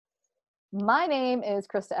My name is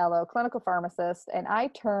Krista Ello, clinical pharmacist, and I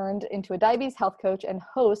turned into a diabetes health coach and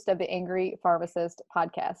host of the Angry Pharmacist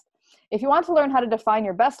podcast. If you want to learn how to define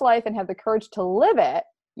your best life and have the courage to live it,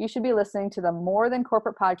 you should be listening to the More Than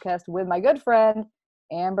Corporate podcast with my good friend,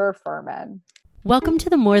 Amber Furman. Welcome to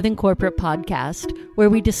the More Than Corporate podcast, where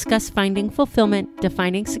we discuss finding fulfillment,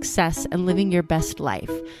 defining success, and living your best life.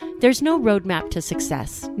 There's no roadmap to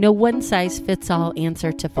success, no one-size-fits-all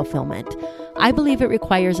answer to fulfillment. I believe it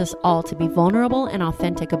requires us all to be vulnerable and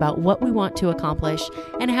authentic about what we want to accomplish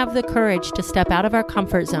and have the courage to step out of our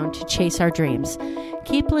comfort zone to chase our dreams.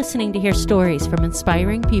 Keep listening to hear stories from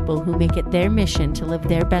inspiring people who make it their mission to live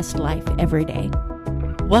their best life every day.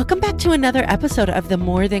 Welcome back to another episode of the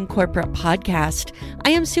More Than Corporate podcast.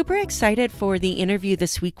 I am super excited for the interview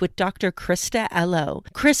this week with Dr. Krista Ello.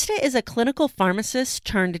 Krista is a clinical pharmacist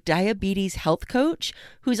turned diabetes health coach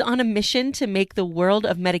who's on a mission to make the world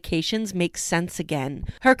of medications make sense again.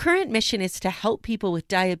 Her current mission is to help people with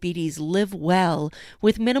diabetes live well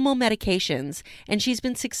with minimal medications, and she's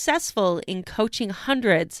been successful in coaching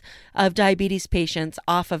hundreds of diabetes patients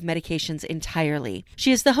off of medications entirely.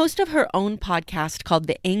 She is the host of her own podcast called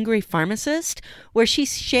The Angry Pharmacist, where she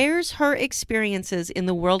shares her experiences in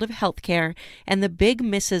the world of healthcare and the big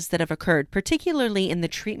misses that have occurred, particularly in the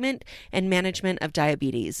treatment and management of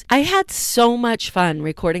diabetes. I had so much fun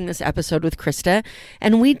recording this episode with Krista,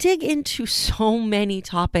 and we dig into so many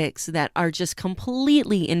topics that are just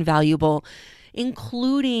completely invaluable,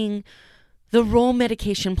 including the role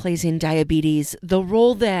medication plays in diabetes, the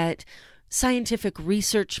role that scientific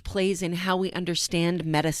research plays in how we understand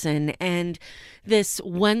medicine, and this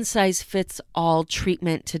one-size-fits-all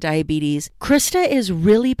treatment to diabetes. Krista is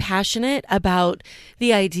really passionate about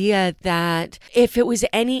the idea that if it was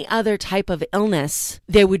any other type of illness,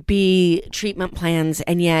 there would be treatment plans,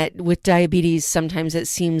 and yet with diabetes, sometimes it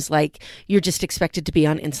seems like you're just expected to be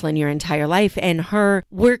on insulin your entire life, and her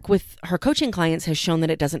work with her coaching clients has shown that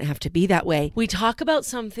it doesn't have to be that way. We talk about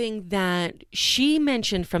something that she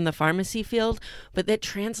mentioned from the pharmacy field, but that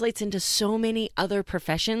translates into so many other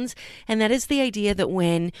professions, and that is the idea that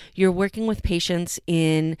when you're working with patients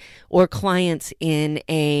in or clients in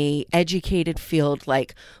a educated field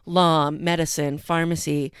like law, medicine,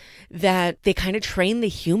 pharmacy, that they kind of train the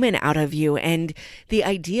human out of you, and the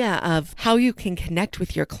idea of how you can connect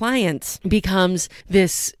with your clients becomes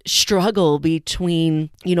this struggle between,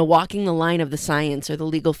 walking the line of the science or the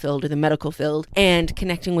legal field or the medical field and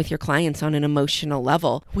connecting with your clients on an emotional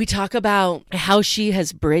level. We talk about how she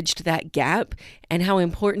has bridged that gap and how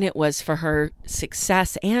important it was for her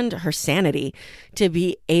success and her sanity to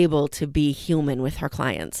be able to be human with her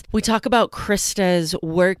clients. We talk about Krista's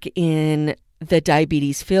work in the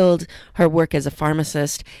diabetes field, her work as a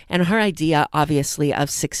pharmacist, and her idea, obviously,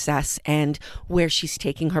 of success and where she's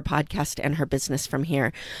taking her podcast and her business from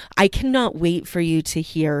here. I cannot wait for you to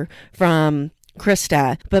hear from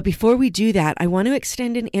Krista. But before we do that, I want to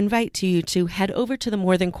extend an invite to you to head over to the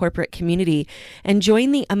More Than Corporate community and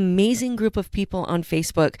join the amazing group of people on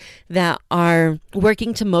Facebook that are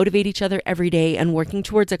working to motivate each other every day and working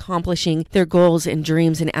towards accomplishing their goals and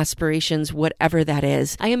dreams and aspirations, whatever that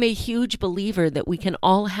is. I am a huge believer that we can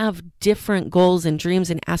all have different goals and dreams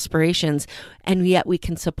and aspirations, and yet we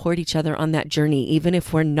can support each other on that journey, even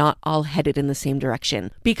if we're not all headed in the same direction.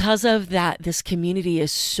 Because of that, this community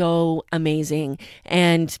is so amazing.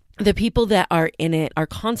 And the people that are in it are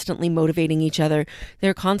constantly motivating each other.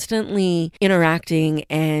 They're constantly interacting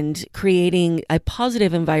and creating a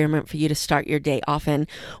positive environment for you to start your day off in.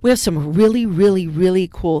 We have some really, really, really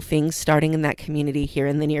cool things starting in that community here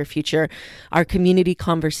in the near future. Our community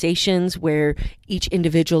conversations, where each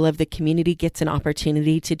individual of the community gets an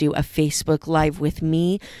opportunity to do a Facebook Live with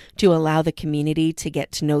me to allow the community to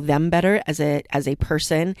get to know them better as a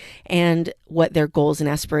person and what their goals and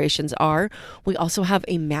aspirations are. We also have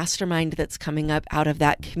a mastermind that's coming up out of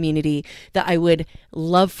that community that I would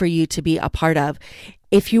love for you to be a part of.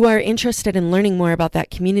 If you are interested in learning more about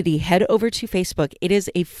that community, head over to Facebook. It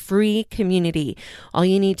is a free community. All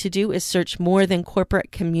you need to do is search More Than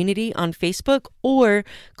Corporate Community on Facebook, or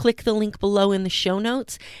click the link below in the show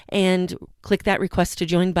notes and click that request to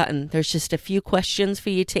join button. There's just a few questions for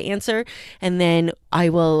you to answer, and then I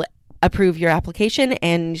will approve your application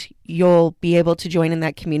and you'll be able to join in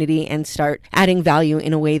that community and start adding value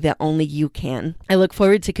in a way that only you can. I look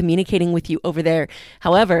forward to communicating with you over there.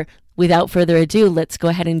 However, without further ado, let's go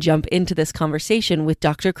ahead and jump into this conversation with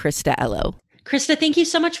Dr. Krista Ello. Krista, thank you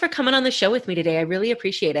so much for coming on the show with me today. I really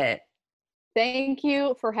appreciate it. Thank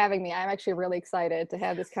you for having me. I'm actually really excited to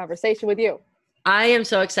have this conversation with you. I am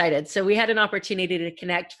so excited. So we had an opportunity to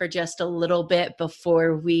connect for just a little bit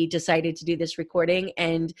before we decided to do this recording.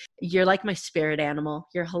 And you're like my spirit animal.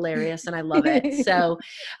 You're hilarious and I love it. So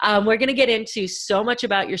we're going to get into so much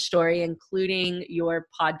about your story, including your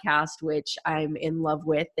podcast, which I'm in love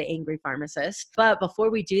with, The Angry Pharmacist. But before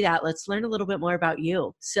we do that, let's learn a little bit more about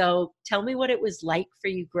you. So tell me what it was like for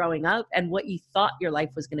you growing up and what you thought your life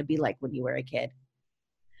was going to be like when you were a kid.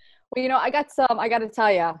 Well, I got to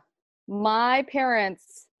tell you, my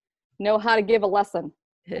parents know how to give a lesson.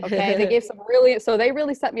 Okay. They gave so they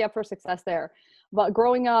really set me up for success there. But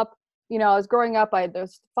growing up, I was growing up,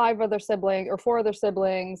 there's 4 other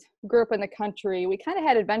siblings, grew up in the country. We kind of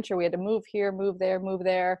had adventure. We had to move here, move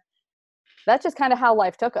there. That's just kind of how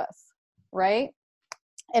life took us. Right.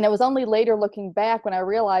 And it was only later looking back when I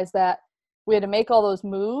realized that we had to make all those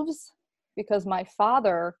moves because my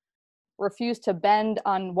father refused to bend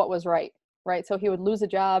on what was right. Right. So he would lose a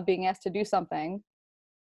job being asked to do something.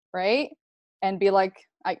 Right. And be like,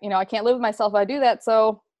 I can't live with myself if I do that.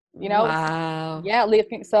 So, wow. Yeah, leave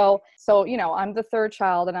me. So, I'm the 3rd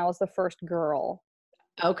child and I was the first girl.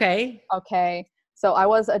 Okay. So I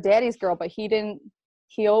was a daddy's girl, but he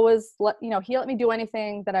always he let me do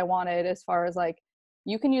anything that I wanted as far as like,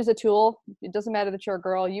 you can use a tool. It doesn't matter that you're a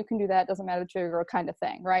girl. You can do that. Doesn't matter that you're a girl kind of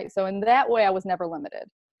thing. Right. So in that way, I was never limited.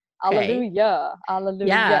 Okay. Hallelujah. Hallelujah.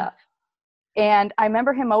 Yeah. And I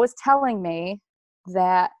remember him always telling me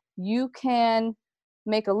that you can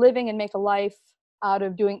make a living and make a life out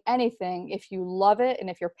of doing anything if you love it and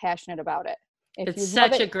if you're passionate about it. It's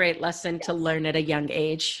such a great lesson to learn at a young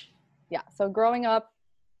age. Yeah. So growing up,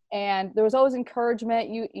 and there was always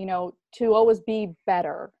encouragement, to always be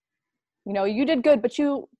better. You did good, but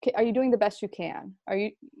are you doing the best you can?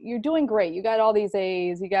 You're doing great. You got all these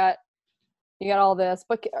A's, you got all this,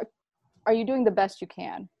 but are you doing the best you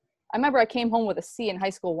can? I remember I came home with a C in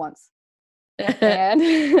high school once. And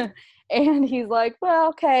and he's like, well,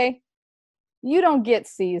 okay, you don't get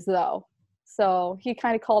C's though. So he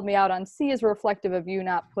kind of called me out on C is reflective of you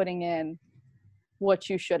not putting in what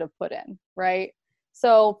you should have put in, right?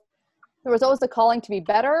 So there was always the calling to be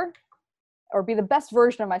better or be the best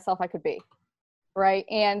version of myself I could be, right?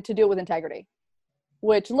 And to do it with integrity,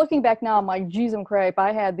 which looking back now, I'm like, geez, I'm crepe.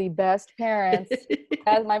 I had the best parents.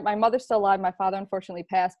 My mother's still alive. My father unfortunately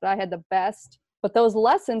passed, but I had the best. But those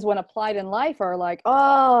lessons when applied in life are like,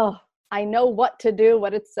 oh, I know what to do,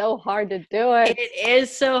 but it's so hard to do it. It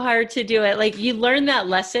is so hard to do it. Like you learn that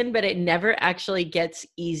lesson, but it never actually gets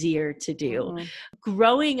easier to do. Mm-hmm.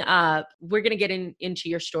 Growing up, we're going to get into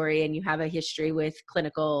your story and you have a history with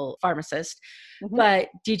clinical pharmacist, mm-hmm. But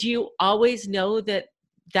did you always know that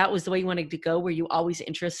was the way you wanted to go? Were you always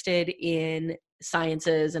interested in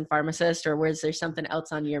sciences and pharmacist, or was there something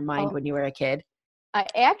else on your mind when you were a kid?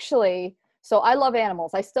 So I love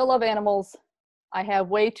animals. I still love animals. I have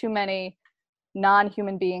way too many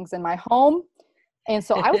non-human beings in my home. And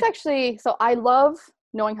so I love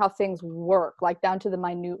knowing how things work, like down to the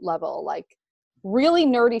minute level, like really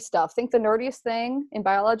nerdy stuff. Think the nerdiest thing in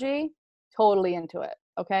biology, totally into it.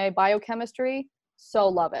 Okay. Biochemistry, so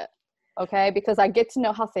love it. Okay. Because I get to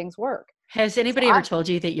know how things work. Has anybody ever told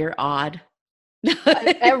you that you're odd?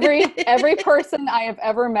 every person I have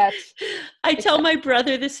ever met. I tell my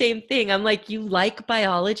brother the same thing. I'm like, you like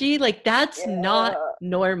biology? Like that's not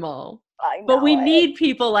normal. I know, but we need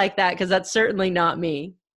people like that because that's certainly not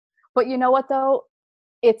me. But you know what though?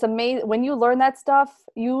 It's amazing when you learn that stuff,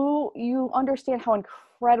 you understand how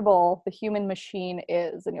incredible the human machine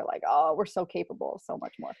is. And you're like, oh, we're so capable of so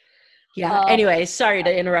much more. Yeah. Anyway, sorry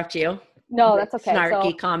to interrupt you. No, that's okay.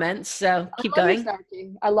 Snarky comments. So keep going.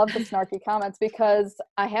 I love the snarky comments because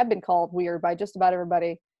I have been called weird by just about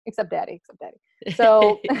everybody except daddy.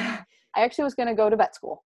 So I actually was going to go to vet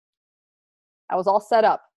school. I was all set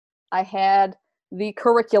up. I had the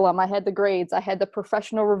curriculum. I had the grades. I had the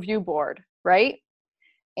professional review board, right?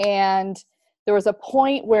 And there was a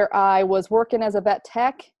point where I was working as a vet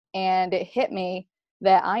tech and it hit me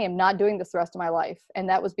that I am not doing this the rest of my life. And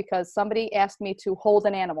that was because somebody asked me to hold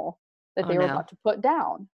an animal that they were about to put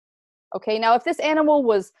down. Okay. Now, if this animal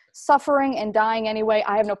was suffering and dying anyway,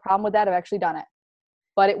 I have no problem with that. I've actually done it,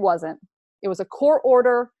 but it wasn't. It was a court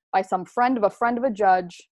order by some friend of a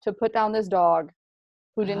judge to put down this dog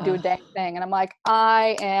who didn't do a dang thing. And I'm like,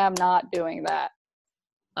 I am not doing that.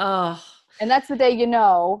 Oh. And that's the day you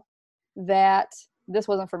know that this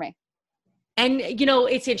wasn't for me. And,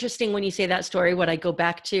 it's interesting when you say that story, what I go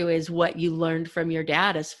back to is what you learned from your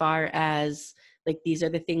dad as far as like, these are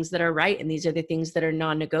the things that are right and these are the things that are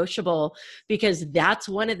non-negotiable, because that's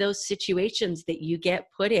one of those situations that you get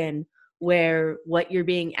put in where what you're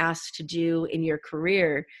being asked to do in your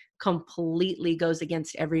career completely goes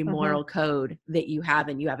against every moral code that you have,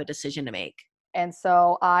 and you have a decision to make. And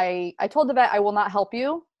so I told the vet, I will not help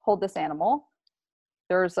you hold this animal.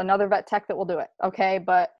 There's another vet tech that will do it. Okay.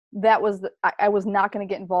 But that was, I was not going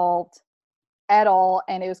to get involved at all.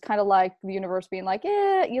 And it was kind of like the universe being like,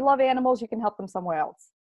 yeah, you love animals, you can help them somewhere else.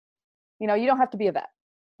 You know, you don't have to be a vet.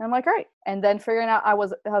 And I'm like, all right. And then figuring out I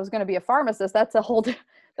was going to be a pharmacist, that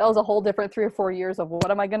was a whole different 3 or 4 years of what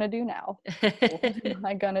am I going to do now? What am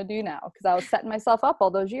I going to do now? Because I was setting myself up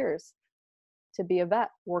all those years to be a vet,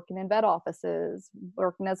 working in vet offices,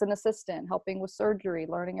 working as an assistant, helping with surgery,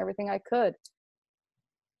 learning everything I could.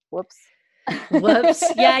 Whoops. Whoops.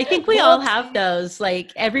 Yeah, I think we all have those.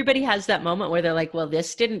 Like everybody has that moment where they're like, well,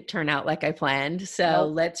 this didn't turn out like I planned. So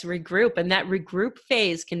let's regroup. And that regroup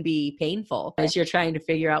phase can be painful as you're trying to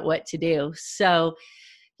figure out what to do. So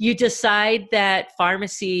you decide that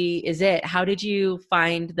pharmacy is it. How did you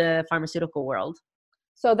find the pharmaceutical world?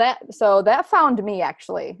 So that found me,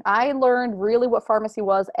 actually. I learned really what pharmacy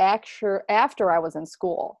was after I was in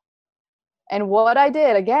school. And what I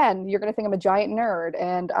did, again, you're going to think I'm a giant nerd,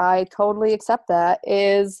 and I totally accept that,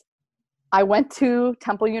 is I went to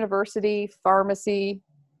Temple University pharmacy,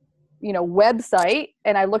 website,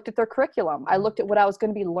 and I looked at their curriculum. I looked at what I was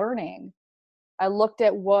going to be learning. I looked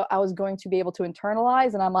at what I was going to be able to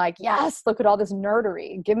internalize, and I'm like, yes, look at all this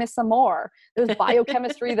nerdery. Give me some more. There's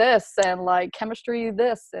biochemistry this, and like chemistry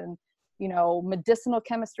this, and, medicinal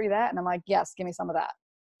chemistry that. And I'm like, yes, give me some of that,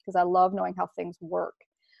 because I love knowing how things work.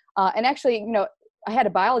 And actually, I had a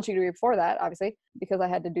biology degree before that, obviously, because I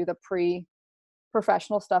had to do the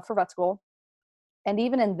pre-professional stuff for vet school. And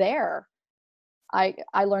even in there, I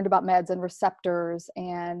learned about meds and receptors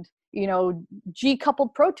and,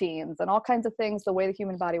 G-coupled proteins and all kinds of things, the way the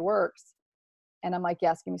human body works. And I'm like,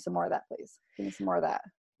 yes, give me some more of that, please. Give me some more of that.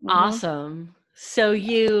 Awesome. So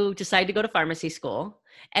you decided to go to pharmacy school,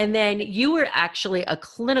 and then you were actually a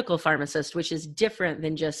clinical pharmacist, which is different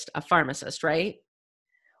than just a pharmacist, right?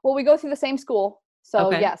 Well, we go through the same school.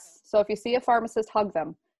 So yes. So if you see a pharmacist, hug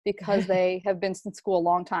them, because they have been in school a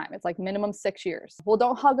long time. It's like minimum 6 years. Well,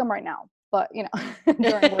 don't hug them right now, but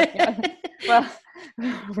during work, well,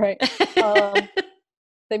 right.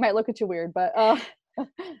 They might look at you weird, but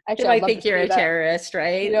actually, I think you're a terrorist,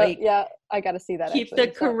 right? Yeah, I got to see that. Keep the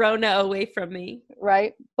corona away from me.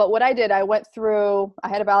 Right. But what I did, I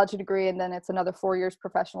had a biology degree, and then it's another 4 years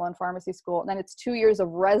professional in pharmacy school. And then it's 2 years of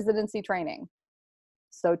residency training.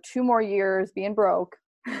 So 2 more years being broke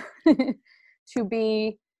to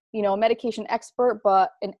be, a medication expert,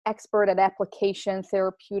 but an expert at application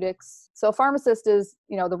therapeutics. So a pharmacist is,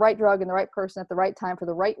 the right drug and the right person at the right time for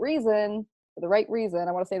the right reason.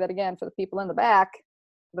 I want to say that again for the people in the back.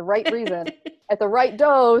 For the right reason, at the right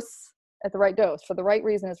dose, for the right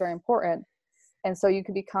reason is very important. And so you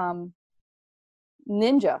can become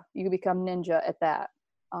ninja. You can become ninja at that.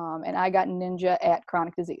 And I got ninja at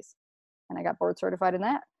chronic disease. And I got board certified in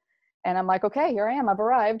that. And I'm like, okay, here I am. I've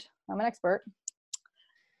arrived. I'm an expert.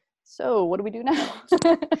 So what do we do now?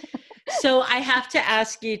 So I have to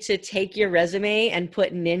ask you to take your resume and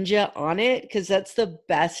put ninja on it, because that's the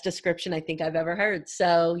best description I think I've ever heard.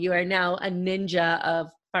 So you are now a ninja of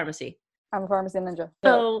pharmacy. I'm a pharmacy ninja.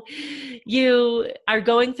 So you are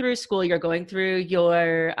going through school. You're going through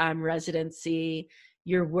your residency.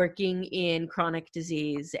 You're working in chronic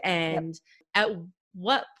disease. And at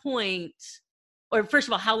what point, or first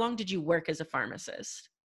of all, how long did you work as a pharmacist?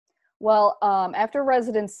 Well, after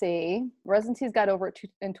residencies got over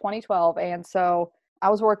in 2012. And so I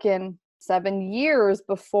was working 7 years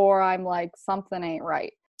before I'm like, something ain't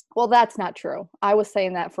right. Well, that's not true. I was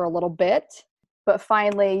saying that for a little bit, but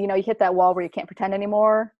finally, you hit that wall where you can't pretend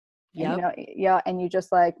anymore. Yep. And, and you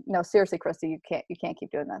just like, no, seriously, Christy, you can't keep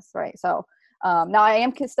doing this. Right. So now I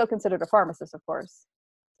am still considered a pharmacist, of course,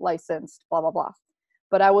 licensed, blah, blah, blah.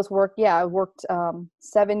 But I worked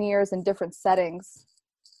 7 years in different settings,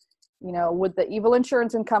 with the evil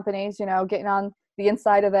insurance and companies, getting on the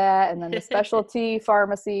inside of that. And then the specialty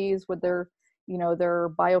pharmacies with their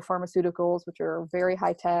biopharmaceuticals, which are very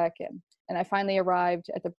high tech. And I finally arrived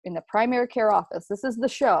in the primary care office. This is the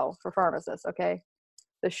show for pharmacists. Okay.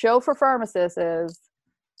 The show for pharmacists is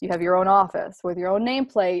you have your own office with your own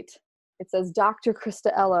nameplate. It says Dr.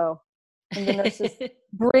 Krista Ello. And the nurses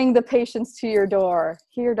bring the patients to your door.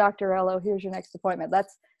 Here, Dr. Ello, here's your next appointment.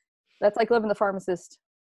 That's like living the pharmacist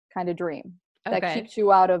kind of dream. That keeps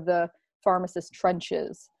you out of the pharmacist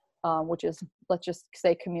trenches, which is, let's just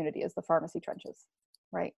say, community is the pharmacy trenches,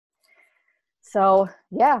 right? So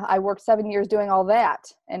yeah, I worked 7 years doing all that.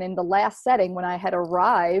 And in the last setting, when I had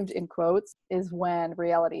arrived, in quotes, is when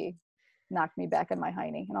reality knocked me back in my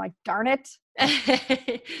hiney. And I'm like, darn it.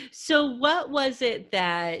 So what was it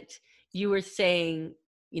that you were saying,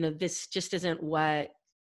 this just isn't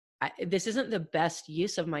this isn't the best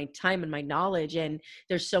use of my time and my knowledge, and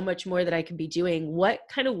there's so much more that I could be doing. What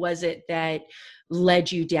kind of was it that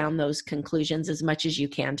led you down those conclusions, as much as you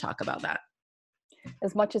can talk about that?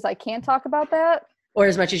 As much as I can talk about that? Or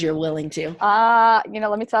as much as you're willing to?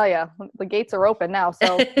 Let me tell you, the gates are open now.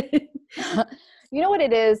 So you know what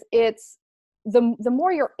it is? It's the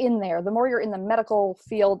more you're in there, the more you're in the medical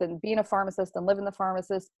field and being a pharmacist and living the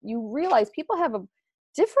pharmacist, you realize people have a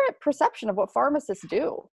different perception of what pharmacists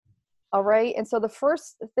do. All right. And so the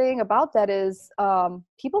first thing about that is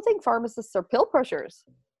people think pharmacists are pill pushers,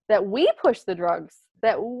 that we push the drugs,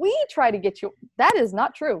 that we try to get you. That is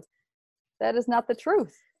not true. That is not the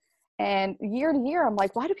truth. And year to year, I'm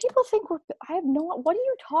like, why do people think what are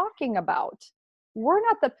you talking about? We're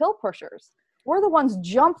not the pill pushers. We're the ones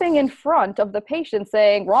jumping in front of the patient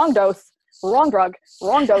saying, wrong dose, wrong drug,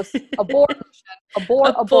 wrong dose, abort,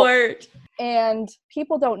 abort. And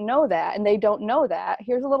people don't know that, and they don't know that.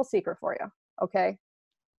 Here's a little secret for you, okay?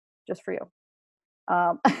 Just for you.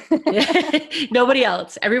 Nobody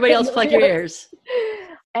else. Everybody else plug your ears.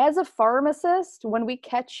 As a pharmacist, when we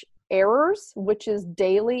catch errors, which is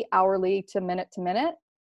daily, hourly to minute,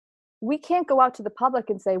 we can't go out to the public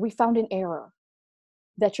and say, we found an error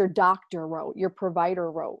that your doctor wrote, your provider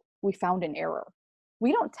wrote. We found an error.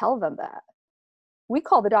 We don't tell them that. We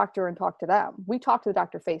call the doctor and talk to them. We talk to the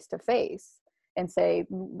doctor face to face and say,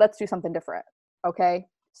 let's do something different. Okay.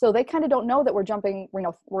 So they kind of don't know that we're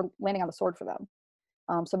landing on the sword for them.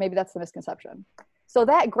 So maybe that's the misconception. So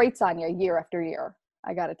that grates on you year after year.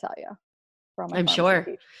 I got to tell you. I'm sure.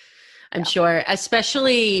 I'm sure,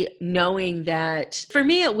 especially knowing that for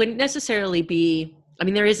me, it wouldn't necessarily be,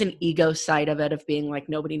 there is an ego side of it of being like,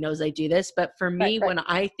 nobody knows I do this. But for me, when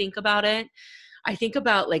I think about it, I think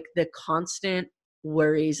about like the constant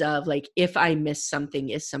worries of like, if I miss something,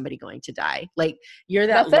 is somebody going to die? Like you're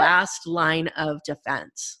that last line of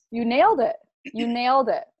defense. You nailed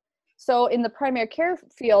it. So in the primary care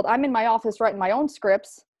field, I'm in my office writing my own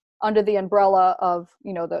scripts under the umbrella of,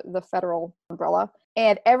 the federal umbrella.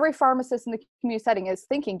 And every pharmacist in the community setting is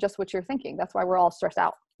thinking just what you're thinking. That's why we're all stressed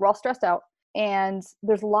out. And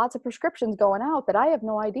there's lots of prescriptions going out that I have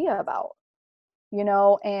no idea about.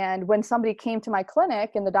 And when somebody came to my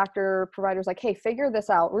clinic and the doctor provider's like, hey, figure this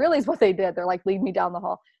out, really is what they did. They're like, lead me down the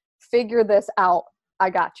hall, figure this out. I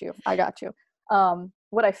got you.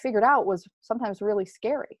 What I figured out was sometimes really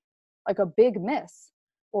scary, like a big miss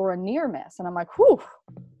or a near miss. And I'm like, whew,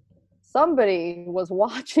 somebody was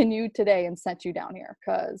watching you today and sent you down here,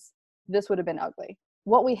 because this would have been ugly.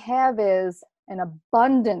 What we have is an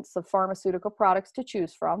abundance of pharmaceutical products to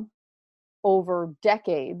choose from over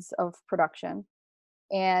decades of production.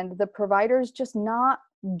 And the providers just not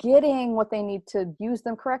getting what they need to use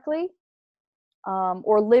them correctly,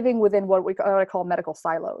 or living within what I call medical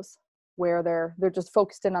silos, where they're just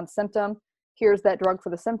focused in on symptom. Here's that drug for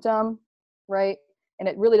the symptom, right? And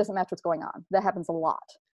it really doesn't match what's going on. That happens a lot.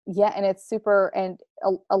 Yeah, and it's and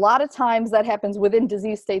a lot of times that happens within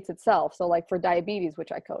disease states itself. So like for diabetes,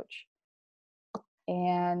 which I coach.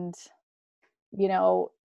 And,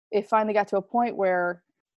 it finally got to a point where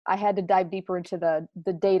I had to dive deeper into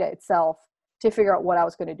the data itself to figure out what I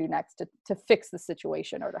was going to do next to fix the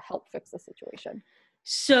situation or to help fix the situation.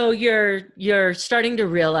 So you're starting to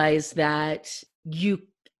realize that you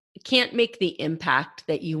can't make the impact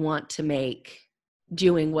that you want to make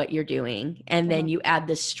doing what you're doing. And then you add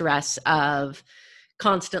the stress of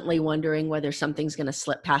constantly wondering whether something's going to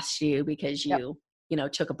slip past you because you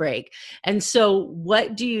took a break. And so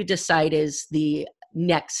what do you decide is the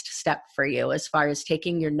next step for you as far as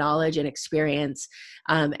taking your knowledge and experience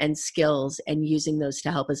and skills and using those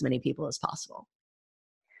to help as many people as possible?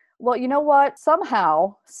 Well, you know what?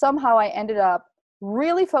 Somehow I ended up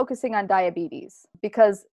really focusing on diabetes,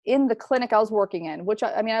 because in the clinic I was working in, which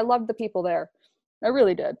I loved the people there. I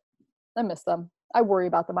really did. I miss them. I worry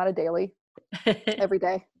about them on a daily, every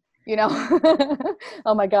day,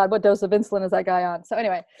 oh my God, what dose of insulin is that guy on? So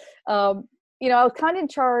anyway, I was kind of in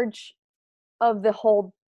charge of the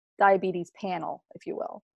whole diabetes panel, if you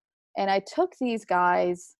will. And I took these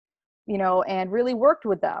guys, and really worked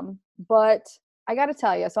with them. But I got to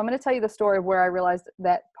tell you, so I'm going to tell you the story of where I realized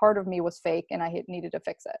that part of me was fake and I needed to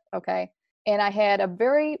fix it. Okay. And I had a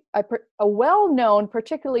well-known,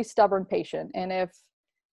 particularly stubborn patient. And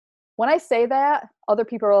when I say that, other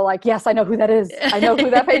people are like, yes, I know who that is. I know who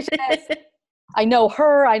that patient is. I know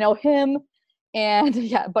her. I know him. And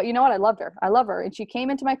yeah, but you know what? I loved her. And she came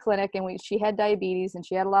into my clinic and she had diabetes and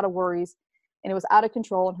she had a lot of worries and it was out of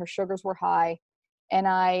control and her sugars were high. And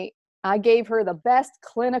I I gave her the best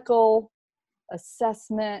clinical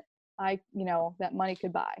assessment that money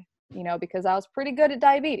could buy, because I was pretty good at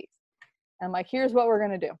diabetes. And I'm like, here's what we're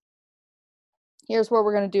going to do. Here's what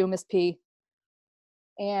we're going to do, Miss P.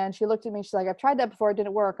 And she looked at me. She's like, I've tried that before. It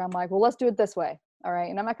didn't work. I'm like, well, let's do it this way. All right.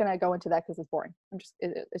 And I'm not going to go into that because it's boring. It's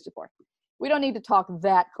just boring. We don't need to talk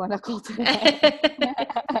that clinical today.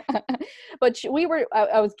 But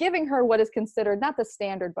I was giving her what is considered not the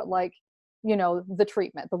standard, but like, the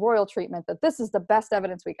treatment, the royal treatment, that this is the best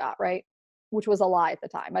evidence we got, right? Which was a lie at the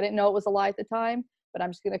time. I didn't know it was a lie at the time, but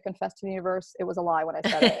I'm just going to confess to the universe. It was a lie when I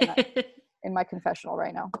said it in my confessional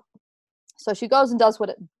right now. So she goes and does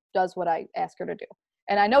what I ask her to do.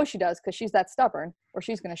 And I know she does because she's that stubborn, or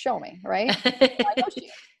she's going to show me, right? I know she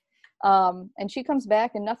is. And she comes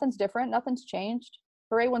back and nothing's different. Nothing's changed.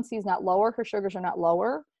 Her A1C is not lower. Her sugars are not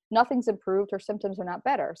lower. Nothing's improved. Her symptoms are not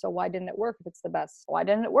better. So why didn't it work if it's the best? Why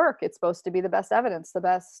didn't it work? It's supposed to be the best evidence, the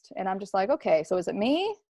best. And I'm just like, okay, so is it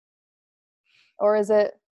me? Or is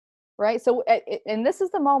it, right? So, and this is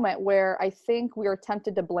the moment where I think we are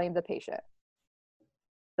tempted to blame the patient.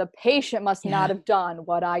 The patient must not have done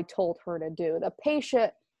what I told her to do. The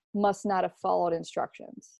patient must not have followed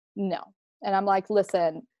instructions. No. And I'm like,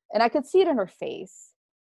 listen, and I could see it in her face.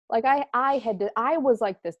 Like I was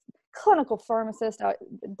like this clinical pharmacist.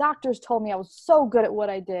 Doctors told me I was so good at what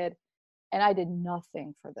I did, and I did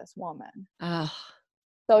nothing for this woman.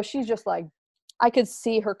 So she's just like, I could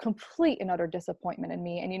see her complete and utter disappointment in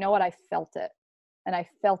me. And you know what? I felt it. And I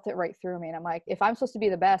felt it right through me. And I'm like, if I'm supposed to be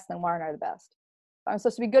the best, then why aren't I the best? If I'm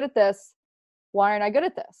supposed to be good at this, why aren't I good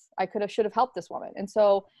at this? I should have helped this woman. And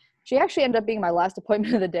so she actually ended up being my last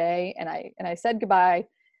appointment of the day. And I said goodbye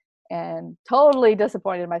and totally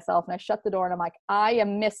disappointed in myself. And I shut the door and I'm like, I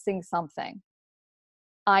am missing something.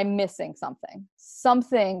 I'm missing something.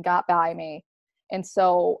 Something got by me. And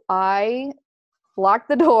so I locked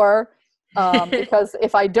the door because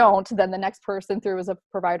if I don't, then the next person through is a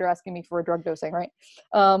provider asking me for a drug dosing, right?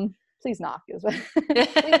 Please knock. Please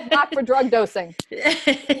knock for drug dosing.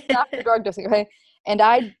 Please knock for drug dosing, okay? And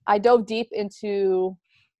I dove deep into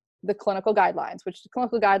the clinical guidelines, which the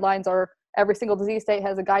clinical guidelines are every single disease state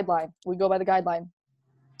has a guideline. We go by the guideline.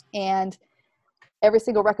 And every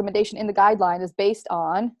single recommendation in the guideline is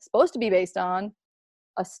supposed to be based on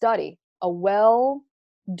a study, a well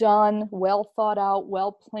done, well thought out,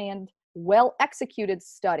 well planned, well executed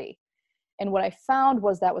study. And what I found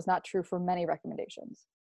was that was not true for many recommendations.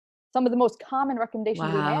 Some of the most common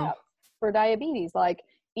recommendations we have for diabetes, like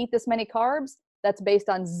eat this many carbs, that's based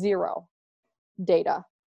on zero data.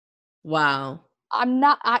 Wow.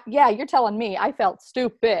 You're telling me I felt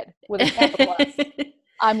stupid with a capital S.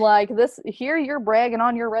 I'm like, here you're bragging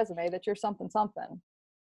on your resume that you're something,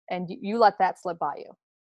 and you let that slip by you.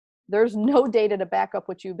 There's no data to back up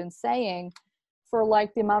what you've been saying for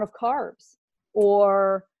like the amount of carbs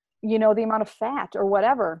or, the amount of fat or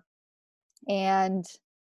whatever. And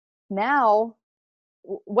now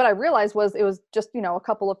what I realized was it was just, a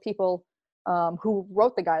couple of people who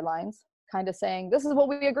wrote the guidelines kind of saying, this is what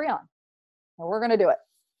we agree on and we're going to do it.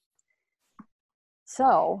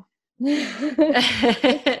 So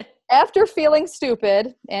after feeling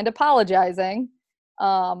stupid and apologizing,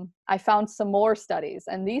 I found some more studies,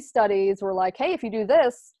 and these studies were like, hey, if you do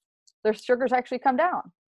this, their sugars actually come down.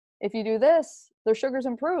 If you do this, their sugars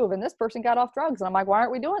improve, and this person got off drugs. And I'm like, why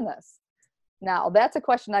aren't we doing this? Now, that's a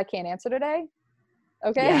question I can't answer today.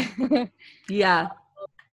 Okay. Yeah.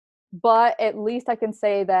 But at least I can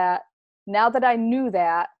say that now that I knew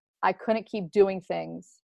that, I couldn't keep doing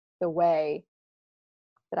things the way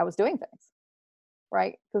that I was doing things.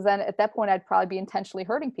 Right? Because then at that point, I'd probably be intentionally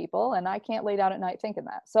hurting people, and I can't lay down at night thinking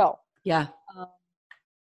that. So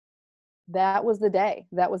that was the day.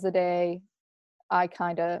 That was the day I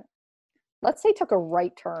kind of, let's say, took a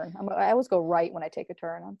right turn. I always go right when I take a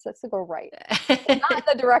turn. Let's go right. Not in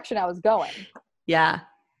the direction I was going. Yeah.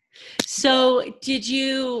 So did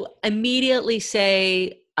you immediately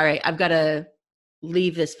say, all right, I've got to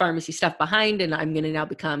leave this pharmacy stuff behind and I'm going to now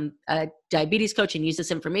become a diabetes coach and use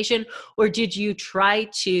this information? Or did you try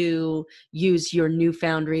to use your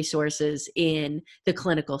newfound resources in the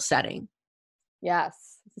clinical setting?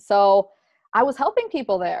 Yes. So I was helping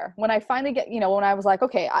people there when I finally when I was like,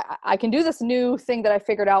 okay, I can do this new thing that I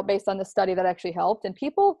figured out based on the study that actually helped. And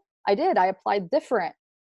I applied different,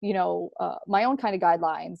 my own kind of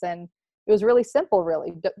guidelines. And it was really simple,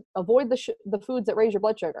 really. Avoid the foods that raise your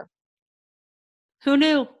blood sugar. Who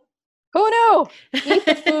knew?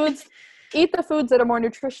 Eat the foods that are more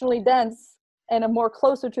nutritionally dense and are more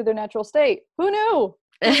closer to their natural state. Who knew?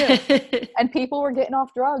 And people were getting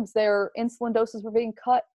off drugs. Their insulin doses were being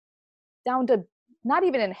cut down to not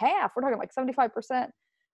even in half. We're talking like 75%.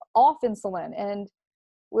 off insulin, and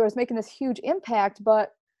we was making this huge impact.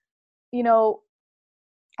 But, you know,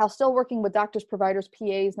 I was still working with doctors, providers,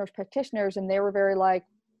 PAs, nurse practitioners, and they were very like,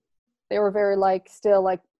 still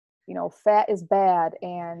like, you know, fat is bad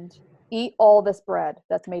and eat all this bread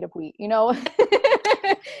that's made of wheat, you know?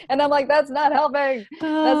 And I'm like, that's not helping.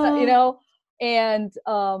 That's not, you know? And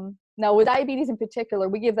now with diabetes in particular,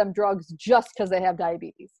 we give them drugs just because they have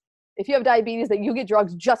diabetes. If you have diabetes, that you get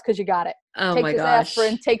drugs just because you got it. Oh take my this gosh.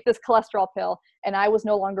 aspirin, take this cholesterol pill. And I was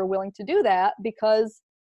no longer willing to do that because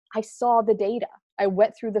I saw the data. I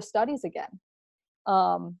went through the studies again.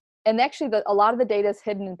 And actually a lot of the data is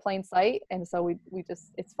hidden in plain sight. And so we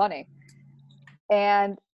just, it's funny.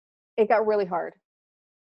 And it got really hard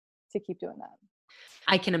to keep doing that.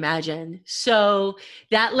 I can imagine. So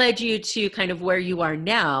that led you to kind of where you are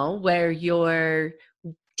now, where you're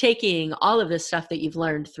taking all of this stuff that you've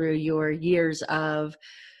learned through your years of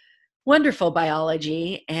wonderful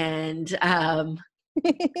biology and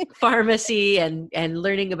pharmacy and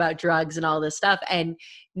learning about drugs and all this stuff. And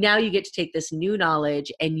now you get to take this new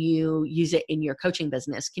knowledge and you use it in your coaching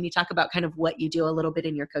business. Can you talk about kind of what you do a little bit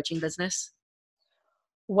in your coaching business?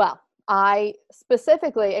 Well, I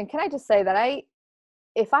specifically, and can I just say that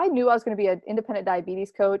if I knew I was going to be an independent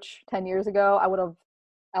diabetes coach 10 years ago, I would have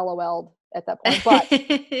LOL'd at that point.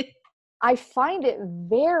 But I find it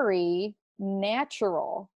very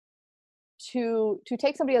natural to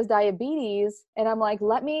take somebody who has diabetes, and I'm like,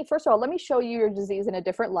 first of all, let me show you your disease in a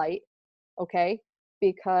different light. Okay.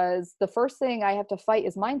 Because the first thing I have to fight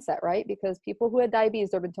is mindset, right? Because people who had diabetes,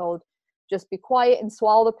 they've been told, just be quiet and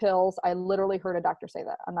swallow the pills. I literally heard a doctor say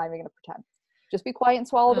that. I'm not even going to pretend. Just be quiet and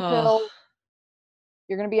swallow the pills.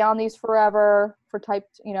 You're going to be on these forever. For type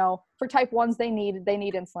 1s, they need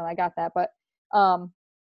insulin. I got that. But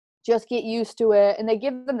just get used to it. And they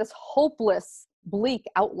give them this hopeless, bleak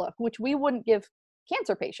outlook, which we wouldn't give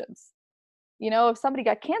cancer patients. You know, if somebody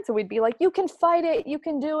got cancer, we'd be like, you can fight it. You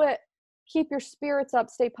can do it. Keep your spirits up.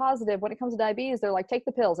 Stay positive. When it comes to diabetes, they're like, take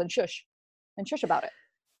the pills and shush about it.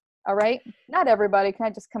 All right. Not everybody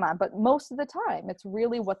can just come on, but most of the time it's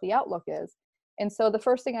really what the outlook is. And so the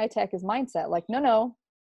first thing I attack is mindset. Like, no,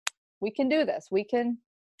 we can do this. We can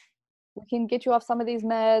get you off some of these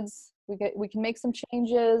meds. We can make some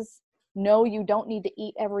changes. No, you don't need to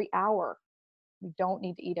eat every hour. You don't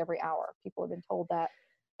need to eat every hour. People have been told that.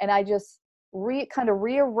 And I just kind of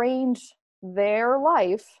rearrange their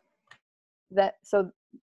life so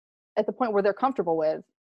at the point where they're comfortable with,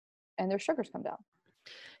 and their sugars come down.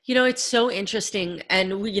 You know, it's so interesting.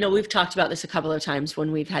 And we've talked about this a couple of times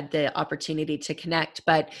when we've had the opportunity to connect,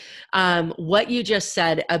 but what you just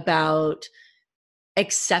said about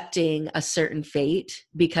accepting a certain fate,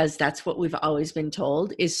 because that's what we've always been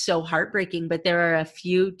told, is so heartbreaking. But there are a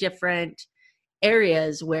few different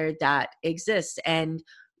areas where that exists. And,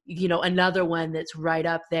 another one that's right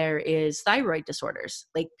up there is thyroid disorders.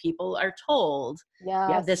 Like, people are told, you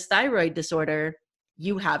have this thyroid disorder,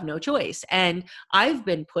 you have no choice. And I've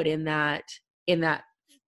been put in that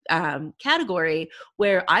category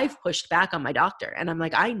where I've pushed back on my doctor, and I'm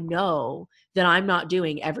like, I know that I'm not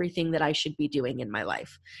doing everything that I should be doing in my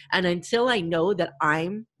life. And until I know that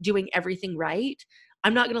I'm doing everything right,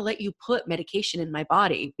 I'm not going to let you put medication in my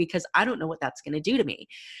body, because I don't know what that's going to do to me.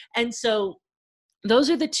 And so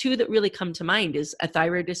those are the two that really come to mind, is a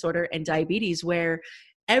thyroid disorder and diabetes, where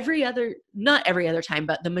not every other time,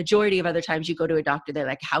 but the majority of other times you go to a doctor, they're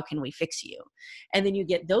like, how can we fix you? And then you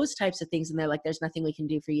get those types of things and they're like, there's nothing we can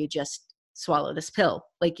do for you. Just swallow this pill,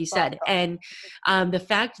 like you said. And the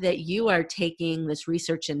fact that you are taking this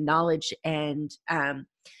research and knowledge and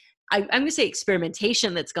I'm going to say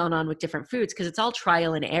experimentation that's gone on with different foods, because it's all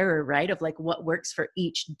trial and error, right? Of like what works for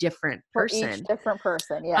each different person.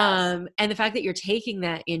 Yes. And the fact that you're taking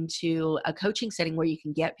that into a coaching setting where you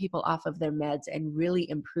can get people off of their meds and really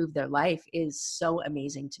improve their life is so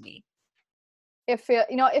amazing to me. It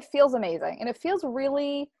feels amazing. And it feels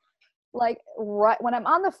really like right when I'm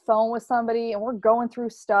on the phone with somebody and we're going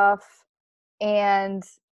through stuff, and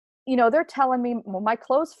they're telling me, well, my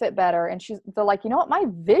clothes fit better. And they're like, you know what? My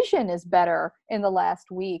vision is better in the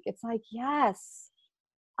last week. It's like, yes.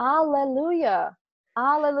 Hallelujah.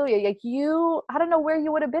 Hallelujah. Like I don't know where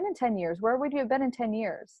you would have been in 10 years. Where would you have been in 10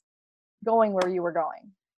 years? Going where you were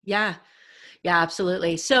going. Yeah. Yeah,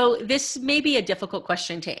 absolutely. So this may be a difficult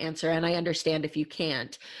question to answer, and I understand if you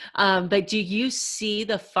can't. But do you see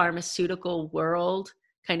the pharmaceutical world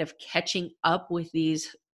kind of catching up with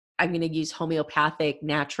these, I'm going to use homeopathic,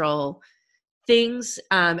 natural things,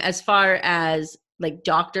 as far as like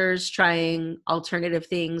doctors trying alternative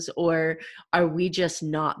things, or are we just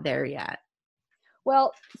not there yet?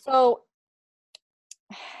 Well, so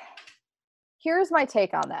here's my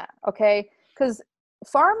take on that. Okay. Because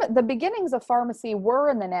the beginnings of pharmacy were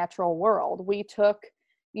in the natural world. We took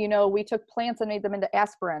plants and made them into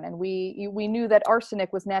aspirin, and we knew that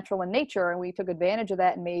arsenic was natural in nature, and we took advantage of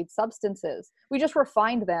that and made substances. We just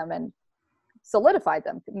refined them and solidified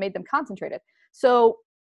them, made them concentrated. So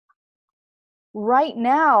right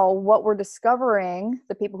now, what we're discovering,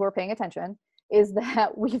 the people who are paying attention, is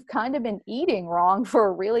that we've kind of been eating wrong for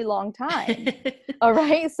a really long time. All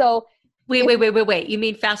right. So wait. You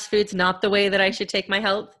mean fast food's not the way that I should take my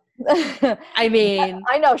health? I mean,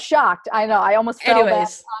 I know, shocked. I know. I almost fell back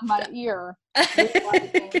anyways. on my ear.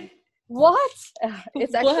 What?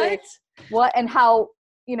 It's actually what and how,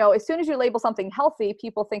 as soon as you label something healthy,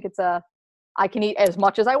 people think it's I can eat as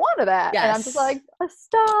much as I want of that. Yes. And I'm just like,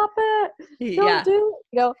 stop it. Don't do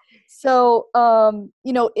it. So,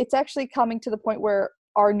 it's actually coming to the point where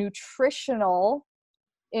our nutritional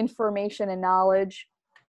information and knowledge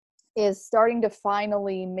is starting to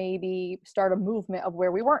finally maybe start a movement of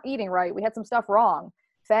where we weren't eating right. We had some stuff wrong.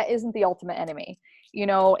 Fat isn't the ultimate enemy,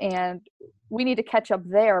 and we need to catch up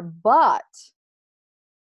there. But,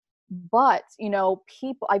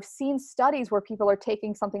 people, I've seen studies where people are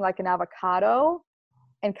taking something like an avocado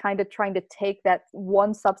and kind of trying to take that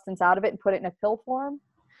one substance out of it and put it in a pill form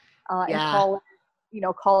and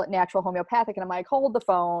call it natural homeopathic. And I'm like, hold the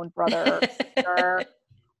phone, brother, sister.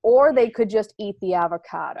 Or they could just eat the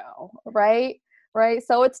avocado, right? Right.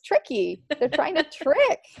 So it's tricky. They're trying to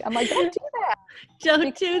trick. I'm like, don't do that.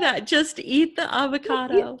 Don't do that. Just eat the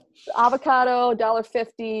avocado. Avocado,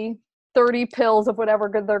 $1.50, 30 pills of whatever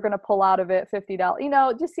good they're going to pull out of it,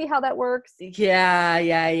 $50. Just see how that works. Yeah.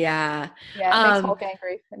 Yeah, it makes Hulk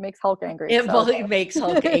angry. It makes Hulk angry. It makes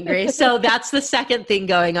Hulk angry. So that's the second thing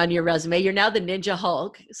going on your resume. You're now the Ninja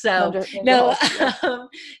Hulk. So Ninja Hulk, yeah.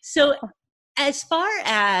 So as far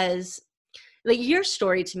as your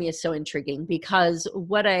story to me is so intriguing, because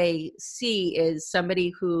what I see is somebody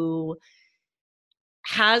who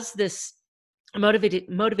has this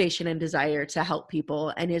motivation and desire to help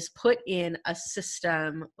people and is put in a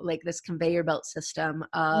system, like this conveyor belt system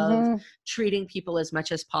of treating people as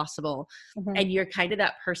much as possible. And you're kind of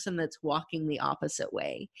that person that's walking the opposite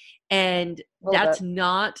way. And that's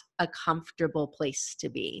not a comfortable place to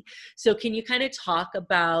be. So can you kind of talk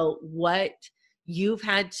about what you've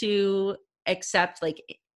had to accept,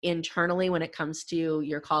 internally, when it comes to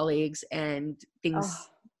your colleagues and things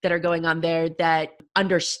that are going on there, that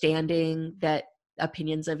understanding that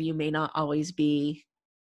opinions of you may not always be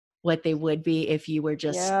what they would be if you were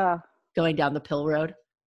just going down the pill road?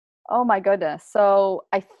 Oh my goodness. So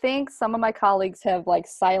I think some of my colleagues have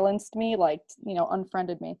silenced me,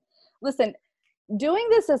 unfriended me. Listen, doing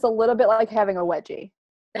this is a little bit like having a wedgie,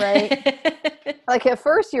 right? At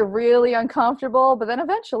first you're really uncomfortable, but then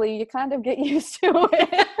eventually you kind of get used to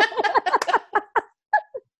it.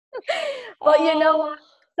 But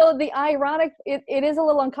so the ironic, it is a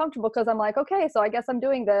little uncomfortable because I'm like, okay, so I guess I'm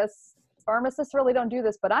doing this. Pharmacists really don't do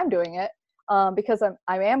this, but I'm doing it because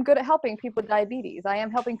I am good at helping people with diabetes. I am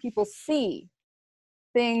helping people see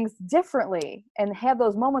things differently and have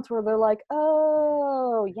those moments where they're like,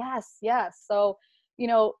 oh, yes. So,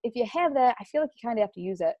 if you have that, I feel like you kind of have to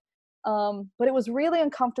use it. But it was really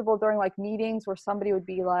uncomfortable during meetings where somebody would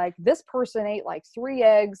be like, this person ate 3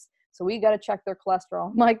 eggs, so we got to check their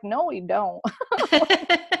cholesterol. I'm like, no, we don't.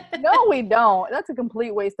 No, we don't. That's a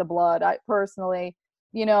complete waste of blood. I personally,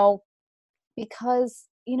 because,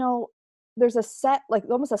 there's a set,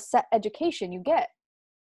 almost a set education you get.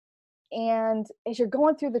 And as you're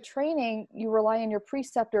going through the training, you rely on your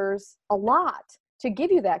preceptors a lot to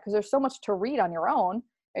give you that, because there's so much to read on your own.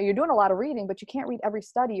 You're doing a lot of reading, but you can't read every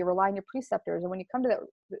study. You rely on your preceptors. And when you come to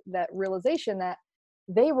that realization that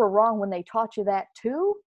they were wrong when they taught you that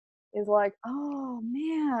too, is like, oh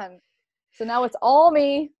man. So now it's all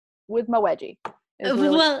me with my wedgie.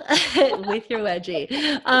 Well, with your wedgie.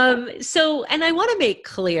 And I want to make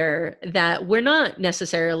clear that we're not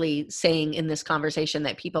necessarily saying in this conversation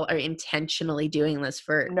that people are intentionally doing this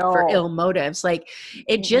for ill motives.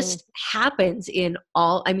 It just happens in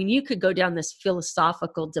all, you could go down this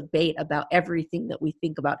philosophical debate about everything that we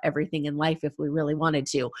think about everything in life if we really wanted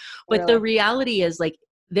to. But the reality is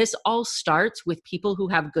this all starts with people who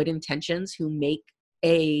have good intentions, who make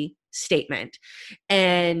a statement,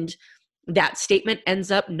 and that statement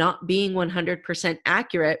ends up not being 100%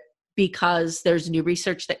 accurate because there's new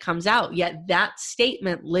research that comes out. Yet that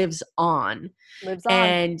statement lives on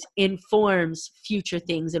and informs future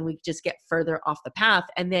things, and we just get further off the path.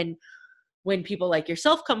 And then when people like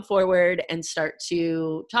yourself come forward and start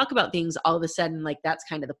to talk about things, all of a sudden, like that's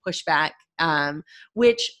kind of the pushback,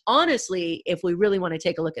 which honestly, if we really want to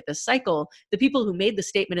take a look at this cycle, the people who made the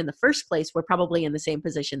statement in the first place were probably in the same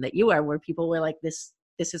position that you are, where people were like, this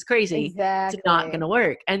is crazy. Exactly. It's not going to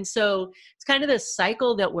work. And so it's kind of the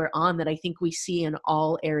cycle that we're on that I think we see in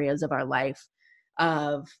all areas of our life,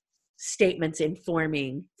 of statements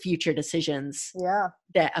informing future decisions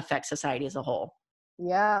that affect society as a whole.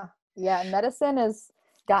 Yeah. Yeah. And medicine has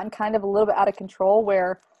gotten kind of a little bit out of control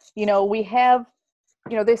where, we have,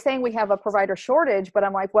 they're saying we have a provider shortage, but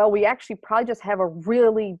I'm like, well, we actually probably just have a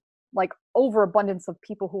really like overabundance of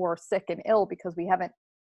people who are sick and ill because we haven't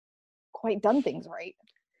quite done things right.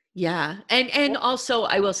 Yeah. And also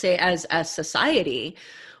I will say as a society,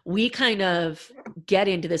 we kind of get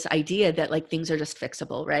into this idea that like things are just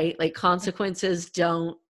fixable, right? Like consequences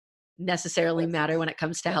don't necessarily matter when it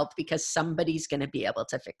comes to health because somebody's going to be able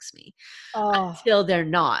to fix me until they're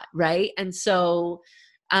not, right? And so,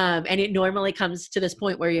 and it normally comes to this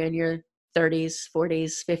point where you're in your 30s,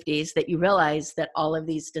 40s, 50s, that you realize that all of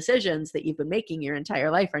these decisions that you've been making your entire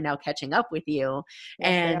life are now catching up with you. Yes,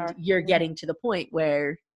 and you're getting to the point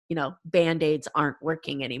where, Band-Aids aren't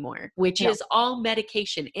working anymore, which is all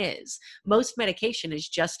medication is. Most medication is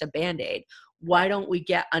just a Band-Aid. Why don't we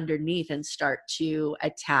get underneath and start to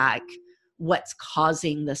attack what's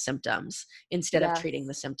causing the symptoms instead of treating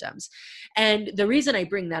the symptoms? And the reason I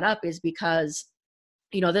bring that up is because,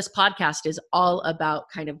 this podcast is all about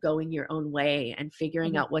kind of going your own way and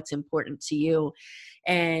figuring out what's important to you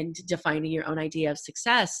and defining your own idea of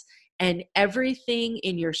success. And everything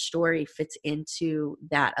in your story fits into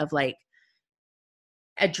that of like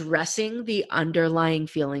addressing the underlying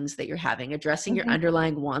feelings that you're having, addressing your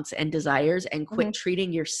underlying wants and desires, and quit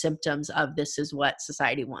treating your symptoms of this is what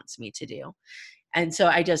society wants me to do. And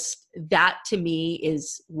so that to me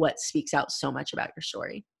is what speaks out so much about your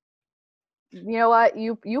story. You know what?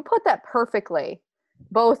 You put that perfectly,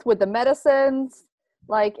 both with the medicines,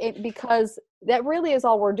 because that really is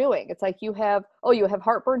all we're doing. It's like you have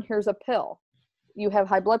heartburn, here's a pill. You have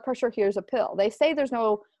high blood pressure, here's a pill. They say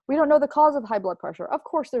we don't know the cause of high blood pressure. Of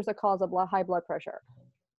course there's a cause of high blood pressure.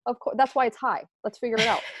 Of course, that's why it's high. Let's figure it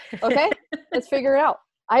out. Okay? Let's figure it out.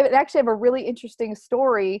 I actually have a really interesting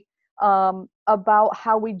story about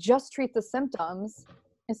how we just treat the symptoms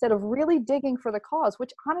instead of really digging for the cause,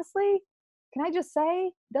 which honestly, can I just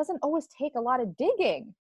say, doesn't always take a lot of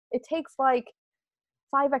digging. It takes like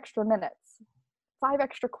 5 extra minutes, 5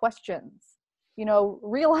 extra questions,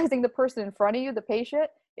 realizing the person in front of you, the patient,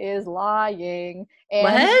 is lying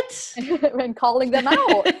and calling them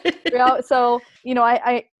out. So,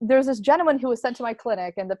 I there's this gentleman who was sent to my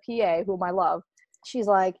clinic, and the PA, whom I love, she's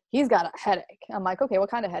like, he's got a headache. I'm like, okay,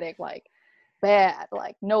 what kind of headache? Like bad,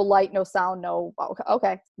 like no light, no sound, no,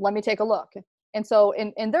 okay, let me take a look. And so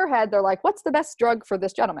in their head, they're like, what's the best drug for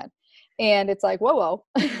this gentleman? And it's like, whoa.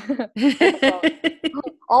 So,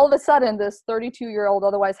 all of a sudden, this 32-year-old,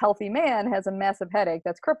 otherwise healthy man has a massive headache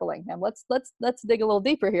that's crippling him. Let's dig a little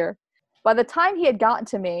deeper here. By the time he had gotten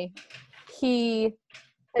to me, he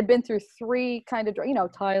had been through 3 kind of,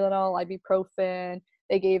 Tylenol, ibuprofen.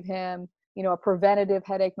 They gave him, a preventative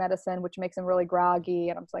headache medicine, which makes him really groggy.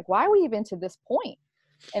 And I'm just like, why are we even to this point?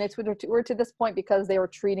 And we're to this point because they were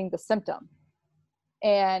treating the symptom.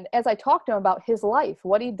 And as I talked to him about his life,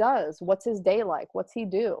 what he does, what's his day like, what's he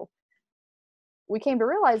do, we came to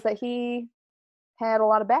realize that he had a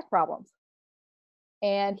lot of back problems.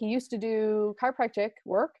 And he used to do chiropractic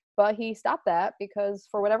work, but he stopped that because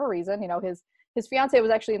for whatever reason, his fiance was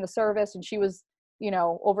actually in the service and she was,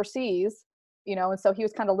 overseas, and so he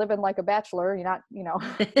was kind of living like a bachelor. You're not,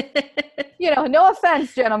 no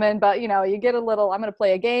offense, gentlemen, but, you get a little, I'm going to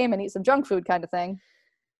play a game and eat some junk food kind of thing.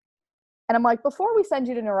 And I'm like, before we send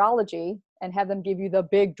you to neurology and have them give you the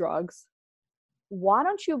big drugs, why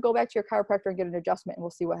don't you go back to your chiropractor and get an adjustment and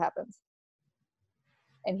we'll see what happens.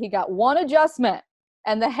 And he got 1 adjustment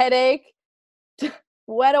and the headache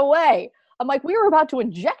went away. I'm like, we were about to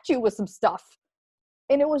inject you with some stuff.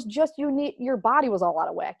 And it was just, your body was all out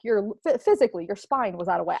of whack. Physically, your spine was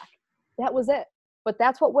out of whack. That was it. But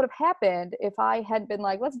that's what would have happened if I had been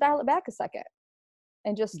like, let's dial it back a second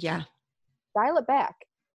and just dial it back.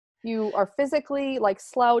 You are physically like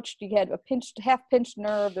slouched. You had a half pinched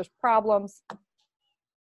nerve. There's problems.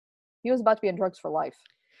 He was about to be on drugs for life.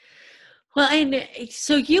 Well, and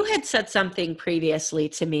so you had said something previously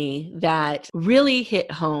to me that really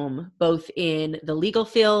hit home, both in the legal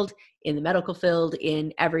field, in the medical field,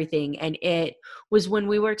 in everything. And it was when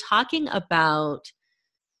we were talking about,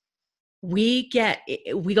 we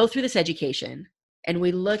go through this education and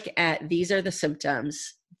we look at, these are the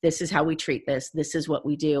symptoms. this is how we treat this. This is what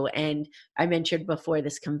we do. And I mentioned before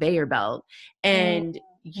this conveyor belt, and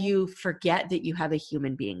you forget that you have a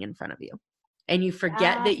human being in front of you, and you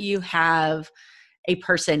forget that you have a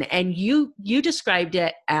person, and you described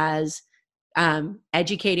it as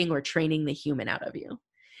educating or training the human out of you.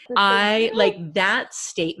 I like that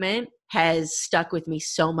statement has stuck with me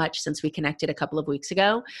so much since we connected a couple of weeks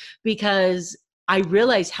ago, because I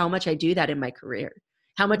realize how much I do that in my career,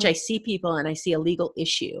 how much I see people and I see a legal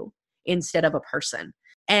issue instead of a person.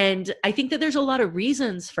 And I think that there's a lot of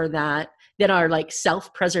reasons for that are like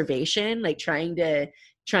self-preservation, like trying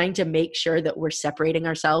to make sure that we're separating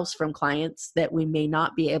ourselves from clients that we may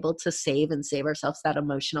not be able to save and save ourselves that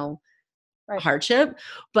emotional hardship.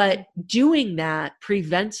 But doing that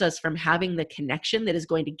prevents us from having the connection that is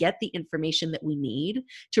going to get the information that we need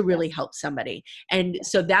to really help somebody. And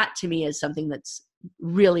so that to me is something that's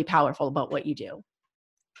really powerful about what you do.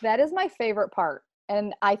 That is my favorite part.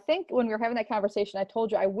 And I think when we were having that conversation, I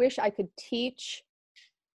told you, I wish I could teach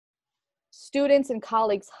students and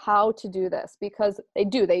colleagues how to do this, because they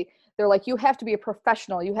do. They're like, you have to be a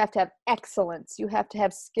professional. You have to have excellence. You have to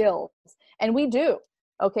have skills. And we do.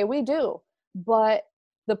 Okay, we do. But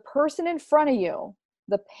the person in front of you,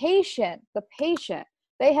 the patient,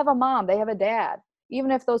 they have a mom, they have a dad,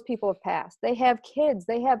 even if those people have passed, they have kids,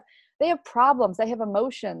 they have problems, they have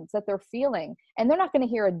emotions that they're feeling, and they're not going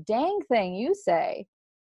to hear a dang thing you say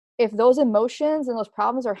if those emotions and those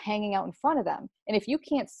problems are hanging out in front of them. And if you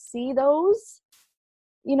can't see those,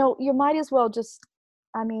 you might as well just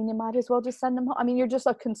send them home. I mean, you're just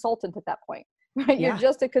a consultant at that point, right? Yeah. You're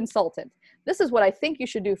just a consultant. This is what I think you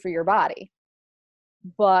should do for your body.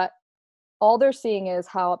 But all they're seeing is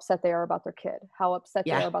how upset they are about their kid, how upset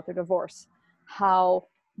they are about their divorce, how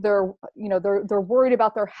they're worried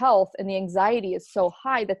about their health, and the anxiety is so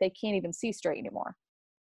high that they can't even see straight anymore.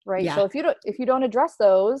 Right. Yeah. So if you don't address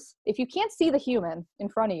those, if you can't see the human in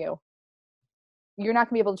front of you, you're not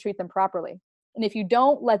gonna be able to treat them properly. And if you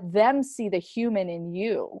don't let them see the human in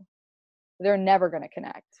you, they're never going to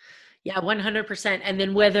connect. Yeah, 100%. And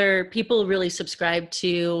then whether people really subscribe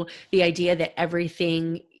to the idea that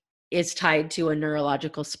everything is tied to a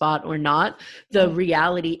neurological spot or not, the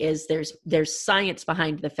reality is there's science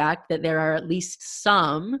behind the fact that there are at least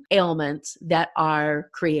some ailments that are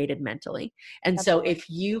created mentally. And Absolutely. So if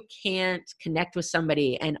you can't connect with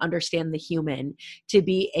somebody and understand the human to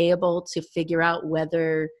be able to figure out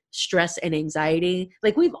whether stress and anxiety,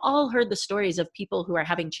 like we've all heard the stories of people who are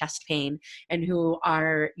having chest pain and who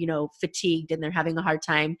are, fatigued, and they're having a hard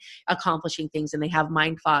time accomplishing things, and they have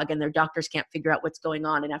mind fog, and their doctors can't figure out what's going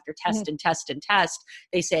on. And after test and test and test,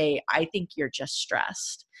 they say, I think you're just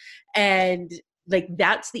stressed. And like,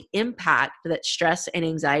 that's the impact that stress and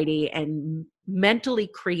anxiety and mentally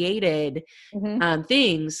created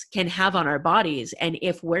things can have on our bodies. And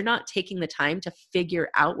if we're not taking the time to figure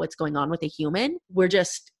out what's going on with a human, we're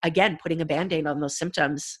just, again, putting a Band-Aid on those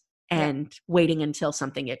symptoms and waiting until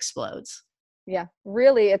something explodes. Yeah,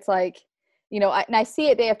 really. It's like, and I see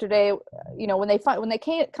it day after day, when they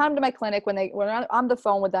come to my clinic, when I'm on the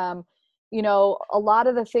phone with them, a lot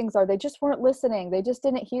of the things are, they just weren't listening. They just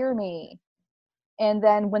didn't hear me. And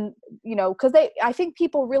then when, because I think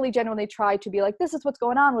people really genuinely try to be like, this is what's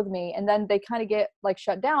going on with me. And then they kind of get like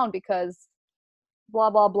shut down because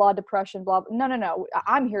blah, blah, blah, depression, blah. No.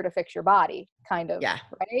 I'm here to fix your body, kind of. Yeah.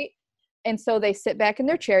 Right. And so they sit back in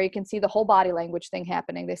their chair. You can see the whole body language thing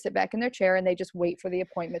happening. They sit back in their chair and they just wait for the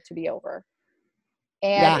appointment to be over.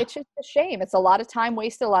 And it's just a shame. It's a lot of time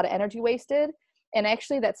wasted, a lot of energy wasted. And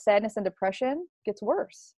actually that sadness and depression gets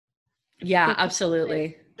worse. Yeah, because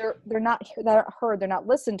absolutely. They're not heard. They're not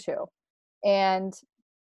listened to. And,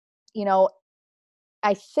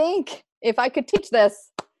 I think if I could teach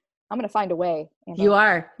this, I'm going to find a way. You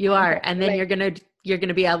are. And then you're going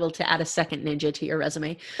to be able to add a second ninja to your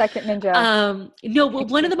resume. Second ninja.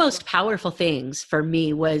 One of the most powerful things for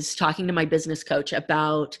me was talking to my business coach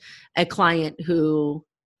about a client who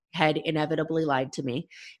had inevitably lied to me.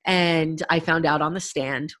 And I found out on the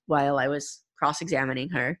stand while I was cross-examining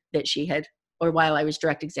her while I was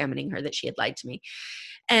direct examining her, that she had lied to me.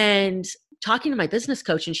 And talking to my business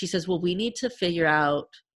coach, and she says, well, we need to figure out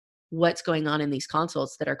what's going on in these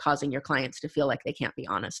consults that are causing your clients to feel like they can't be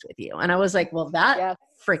honest with you. And I was like, well, that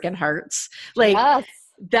freaking hurts. Like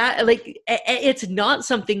that, like, it's not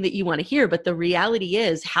something that you want to hear, but the reality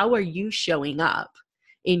is, how are you showing up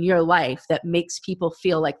in your life that makes people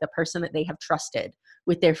feel like the person that they have trusted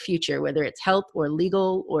with their future, whether it's health or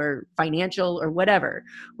legal or financial or whatever,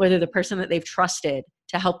 whether the person that they've trusted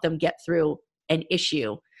to help them get through an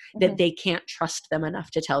issue that they can't trust them enough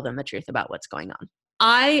to tell them the truth about what's going on.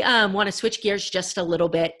 I want to switch gears just a little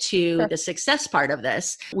bit to Sure. the success part of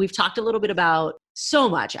this. We've talked a little bit about so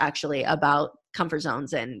much actually about comfort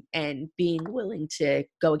zones and being willing to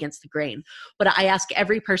go against the grain. But I ask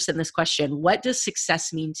every person this question: what does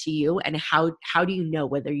success mean to you, and how do you know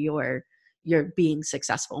whether you're being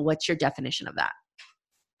successful? What's your definition of that?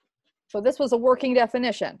 So this was a working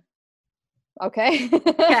definition. Okay.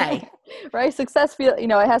 Okay. Right. Success it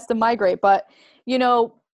has to migrate, but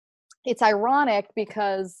it's ironic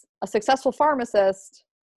because a successful pharmacist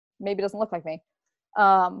maybe doesn't look like me.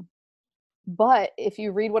 But if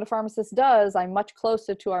you read what a pharmacist does, I'm much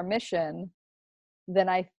closer to our mission than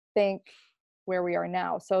I think where we are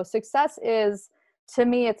now. So success is, to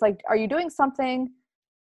me, it's like, are you doing something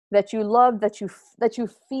that you love, that you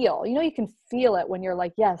feel? You can feel it when you're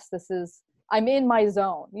like, yes, I'm in my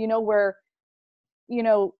zone. Where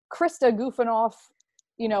Krista goofing off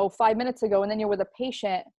 5 minutes ago, and then you're with a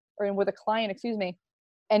patient or with a client, excuse me,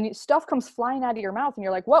 and stuff comes flying out of your mouth and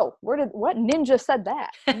you're like, whoa, what ninja said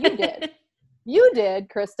that? You did,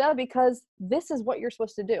 Krista, because this is what you're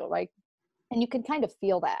supposed to do. Like, and you can kind of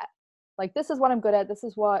feel that, like, this is what I'm good at. This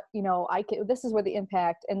is what, this is where the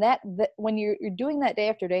impact, and that when you're doing that day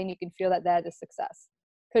after day, and you can feel that is success,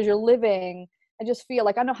 because you're living. I just feel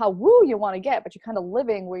like, I know how woo you want to get, but you're kind of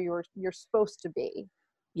living where you're supposed to be.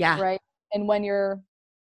 Yeah. Right. And when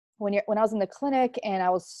I was in the clinic and I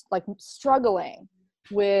was like struggling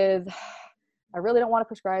with, I really don't want to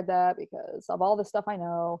prescribe that because of all the stuff I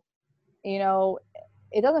know,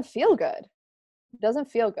 it doesn't feel good. It doesn't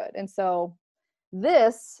feel good. And so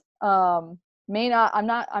this, I'm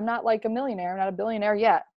not like a millionaire, I'm not a billionaire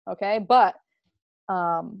yet. Okay. But,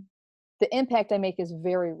 the impact I make is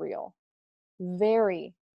very real, and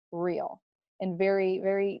very,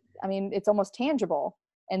 very, it's almost tangible.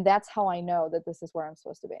 And that's how I know that this is where I'm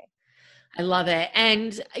supposed to be. I love it.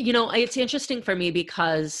 And, it's interesting for me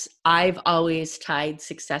because I've always tied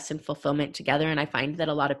success and fulfillment together, and I find that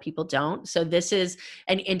a lot of people don't. So this is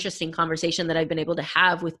an interesting conversation that I've been able to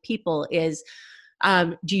have with people is,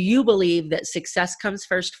 do you believe that success comes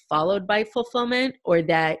first, followed by fulfillment, or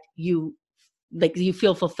that you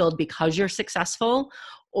feel fulfilled because you're successful,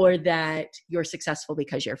 or that you're successful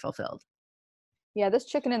because you're fulfilled? Yeah, this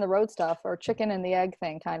chicken in the road stuff, or chicken and the egg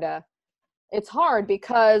thing, kind of, it's hard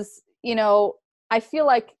because, I feel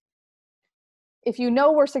like if you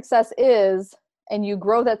know where success is and you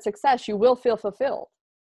grow that success, you will feel fulfilled.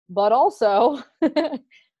 But also,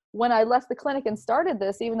 when I left the clinic and started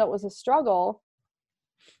this, even though it was a struggle,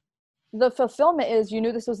 the fulfillment is, you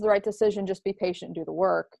knew this was the right decision, just be patient, do the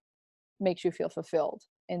work, makes you feel fulfilled,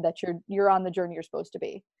 and that you're on the journey you're supposed to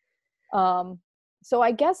be. So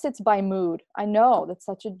I guess it's by mood. I know that's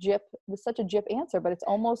such a jip answer, but it's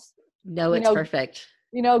almost, no, it's perfect.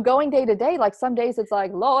 Going day to day, like some days it's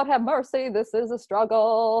like, Lord have mercy, this is a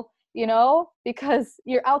struggle, because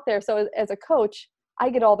you're out there. So as a coach,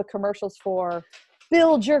 I get all the commercials for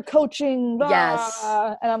build your coaching. Blah, yes.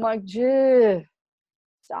 And I'm like,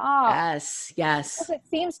 stop. Yes. Because it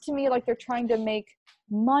seems to me like they're trying to make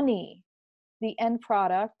money the end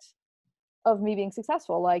product of me being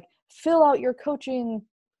successful. Like, fill out your coaching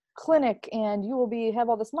clinic and you will have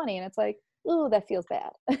all this money. And it's like, ooh, that feels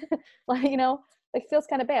bad. Like, it feels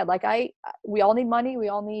kind of bad. Like we all need money. We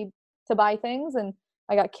all need to buy things. And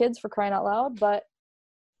I got kids, for crying out loud, but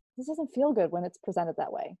this doesn't feel good when it's presented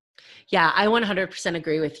that way. Yeah, I 100%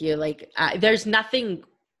 agree with you. Like, there's nothing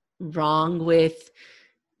wrong with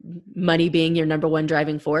money being your number one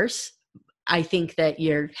driving force. I think that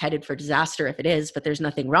you're headed for disaster if it is, but there's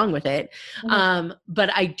nothing wrong with it. Mm-hmm. But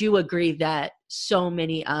I do agree that so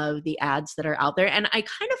many of the ads that are out there, and I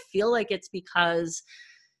kind of feel like it's because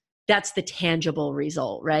that's the tangible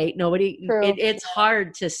result, right? It's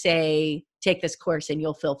hard to say, take this course and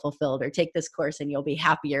you'll feel fulfilled, or take this course and you'll be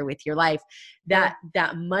happier with your life. That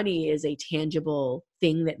money is a tangible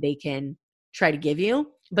thing that they can try to give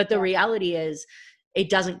you. But the reality is, it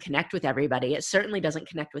doesn't connect with everybody. It certainly doesn't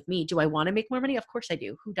connect with me. Do I want to make more money? Of course I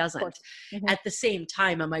do. Who doesn't? Mm-hmm. At the same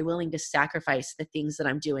time, am I willing to sacrifice the things that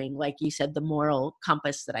I'm doing? Like you said, the moral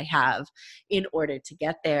compass that I have in order to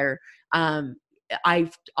get there.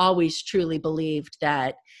 I've always truly believed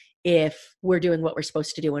that if we're doing what we're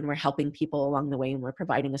supposed to do and we're helping people along the way and we're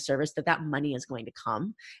providing a service, that money is going to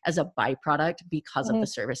come as a byproduct because of the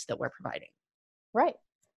service that we're providing. Right.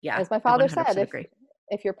 Yeah. As my father said,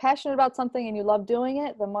 if you're passionate about something and you love doing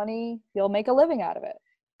it, the money, you'll make a living out of it.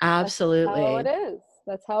 Absolutely. That's how it is.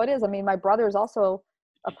 That's how it is. I mean, my brother is also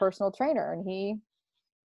a personal trainer, and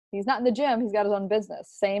he's not in the gym. He's got his own business.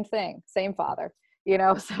 Same thing. Same father,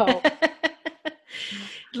 so.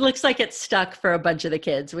 Looks like it's stuck for a bunch of the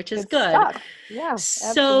kids, which is good. Stuck. Yeah.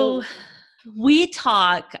 So We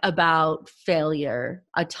talk about failure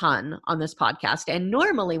a ton on this podcast. And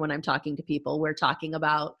normally when I'm talking to people, we're talking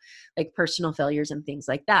about like personal failures and things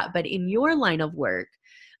like that. But in your line of work,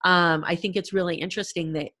 I think it's really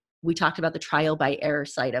interesting that we talked about the trial by error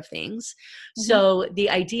side of things. Mm-hmm. So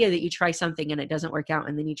the idea that you try something and it doesn't work out,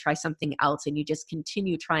 and then you try something else and you just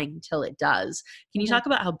continue trying until it does. Can you Mm-hmm. talk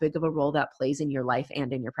about how big of a role that plays in your life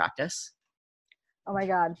and in your practice? Oh my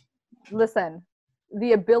God. Listen,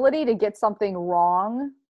 the ability to get something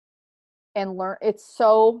wrong and learn, it's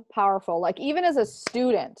so powerful. Like even as a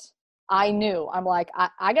student, I'm like,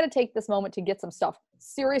 I got to take this moment to get some stuff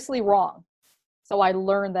seriously wrong. So I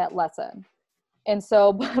learned that lesson. And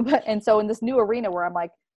so, and so in this new arena where I'm like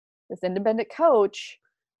this independent coach,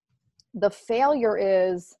 the failure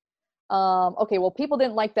is, okay, well, people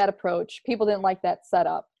didn't like that approach. People didn't like that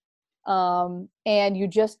setup. And you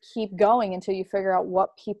just keep going until you figure out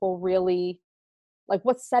what people really like,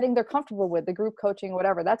 what setting they're comfortable with, the group coaching,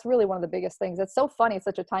 whatever. That's really one of the biggest things. It's so funny. It's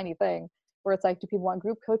such a tiny thing where it's like, do people want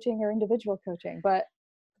group coaching or individual coaching? But,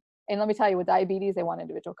 and let me tell you, with diabetes, they want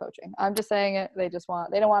individual coaching. I'm just saying it. They don't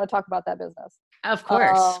want to talk about that business. Of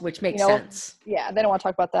course, which makes sense. Yeah. They don't want to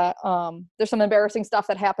talk about that. There's some embarrassing stuff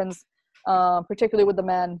that happens, particularly with the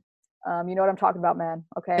men. You know what I'm talking about, man.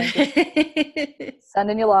 Okay.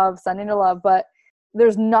 Sending you love. But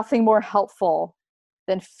there's nothing more helpful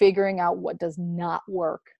than figuring out what does not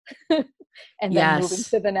work and then moving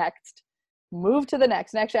to the next. Move to the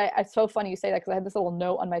next. And actually, it's so funny you say that because I had this little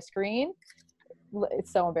note on my screen.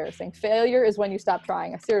 It's so embarrassing. Failure is when you stop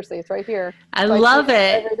trying. Seriously, it's right here. I love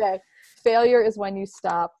it. Every day. Failure is when you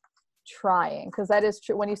stop trying, because that is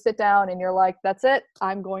true. When you sit down and you're like, that's it.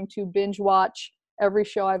 I'm going to binge watch every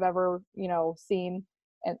show I've ever, seen.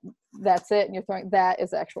 And that's it. And you're throwing, that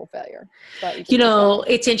is actual failure. But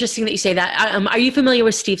it's interesting that you say that. Are you familiar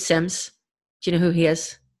with Steve Sims? Do you know who he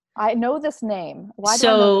is? I know this name. Why do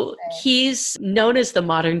so I know this name? He's known as the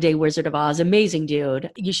modern day Wizard of Oz. Amazing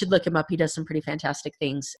dude. You should look him up. He does some pretty fantastic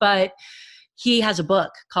things. But he has a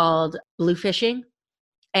book called Blue Fishing.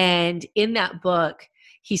 And in that book,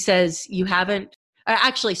 he says, you haven't,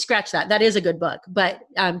 actually scratch that. That is a good book. But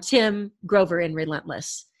Tim Grover in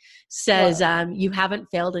Relentless says, you haven't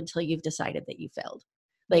failed until you've decided that you failed.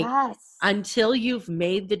 Like until you've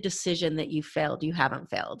made the decision that you failed, you haven't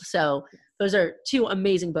failed. So those are two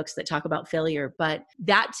amazing books that talk about failure. But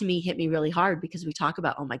that to me hit me really hard because we talk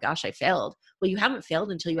about, oh my gosh, I failed. Well, you haven't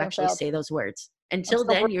failed until you actually say those words. Until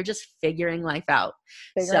then, you're just figuring life out.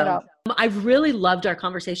 I've really loved our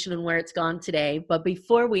conversation and where it's gone today. But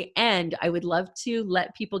before we end, I would love to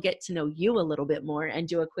let people get to know you a little bit more and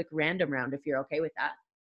do a quick random round if you're okay with that.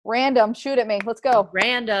 Random, shoot at me. Let's go.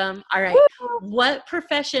 Random. All right. Woo! What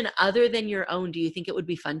profession other than your own do you think it would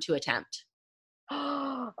be fun to attempt?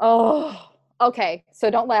 Oh, okay. So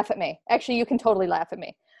don't laugh at me. Actually, you can totally laugh at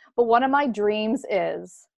me. But one of my dreams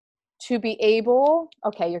is to be able,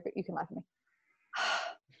 okay, you can laugh at me.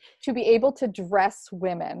 To be able to dress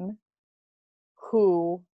women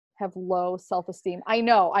who have low self-esteem. I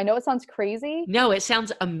know it sounds crazy. No, it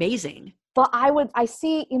sounds amazing. But I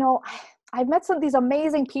see, I've met some of these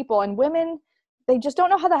amazing people, and women, they just don't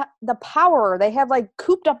know how the power they have like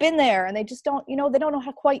cooped up in there, and they just don't, they don't know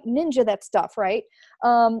how to quite ninja that stuff, right?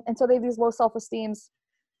 And so they have these low self-esteems.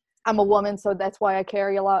 I'm a woman, so that's why I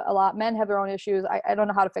carry a lot. Men have their own issues. I don't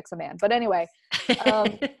know how to fix a man, but anyway,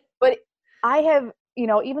 but I have,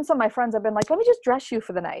 even some of my friends have been like, let me just dress you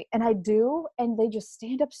for the night. And I do. And they just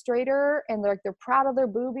stand up straighter and they're proud of their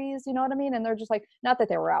boobies. You know what I mean? And they're just like, not that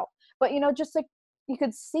they were out, but just like you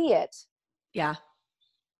could see it. Yeah.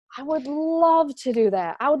 I would love to do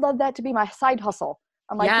that. I would love that to be my side hustle.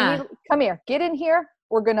 I'm like, come here, get in here.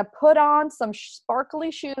 We're going to put on some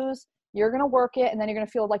sparkly shoes. You're going to work it. And then you're going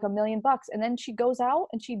to feel like $1 million. And then she goes out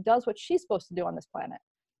and she does what she's supposed to do on this planet.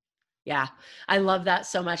 Yeah, I love that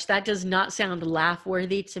so much. That does not sound laugh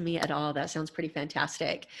worthy to me at all. That sounds pretty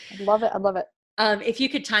fantastic. I love it. If you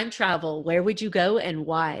could time travel, where would you go and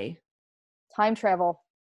why? Time travel.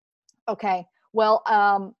 Okay. Well,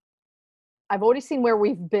 I've already seen where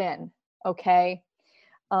we've been. Okay.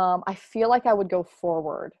 I feel like I would go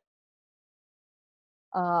forward.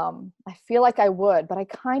 I feel like I would, but I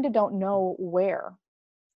kind of don't know where.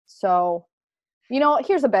 So,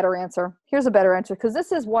 here's a better answer. Because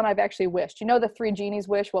this is one I've actually wished. The 3 genies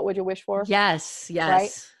wish. What would you wish for? Yes.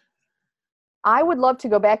 Right? I would love to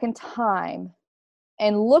go back in time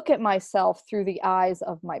and look at myself through the eyes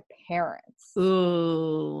of my parents.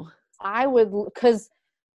 Ooh. I would, because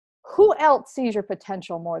who else sees your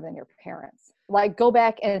potential more than your parents? Like, go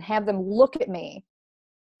back and have them look at me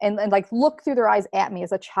and like look through their eyes at me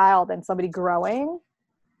as a child and somebody growing.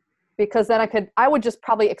 because then I would just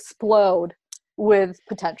probably explode with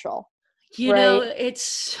potential. You know, it's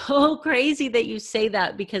so crazy that you say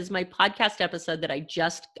that, because my podcast episode that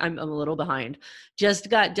I'm a little behind, just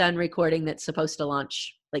got done recording, that's supposed to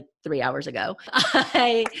launch like 3 hours ago.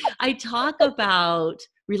 I talk about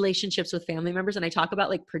relationships with family members, and I talk about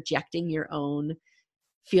like projecting your own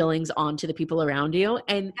feelings onto the people around you.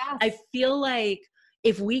 And Yes. I feel like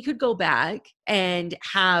if we could go back and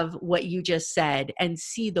have what you just said and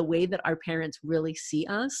see the way that our parents really see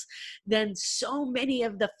us, then so many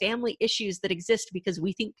of the family issues that exist because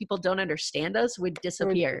we think people don't understand us would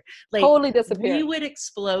disappear. Like, totally disappear. We would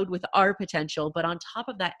explode with our potential. But on top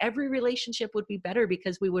of that, every relationship would be better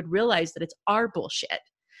because we would realize that it's our bullshit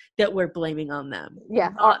that we're blaming on them. Yeah.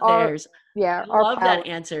 Not theirs. Yeah. I love that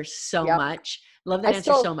answer so much. Love that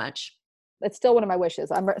answer so much. It's still one of my wishes.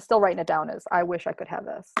 I'm still writing it down as I wish I could have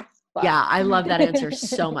this. But. Yeah, I love that answer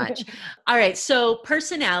so much. All right. So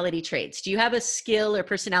personality traits. Do you have a skill or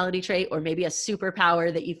personality trait or maybe a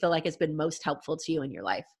superpower that you feel like has been most helpful to you in your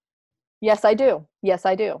life? Yes, I do. Yes,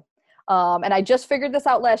 I do. And I just figured this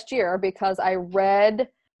out last year because I read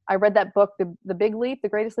that book, The Big Leap, The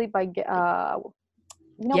Greatest Leap by, the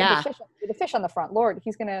fish on the front. Lord,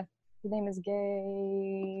 his name is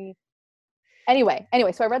Gay. Anyway,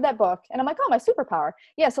 so I read that book and I'm like, oh, my superpower.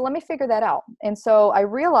 Yeah, so let me figure that out. And so I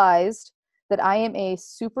realized that I am a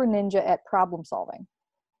super ninja at problem solving.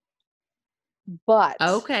 But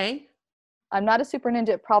okay, I'm not a super ninja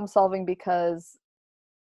at problem solving because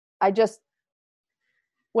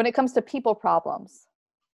when it comes to people problems,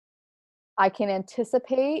 I can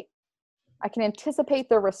anticipate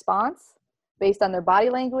their response based on their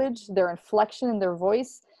body language, their inflection in their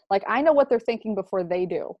voice. Like I know what they're thinking before they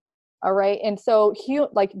do. All right. And so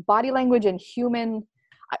like body language and human,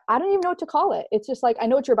 I don't even know what to call it. It's just like, I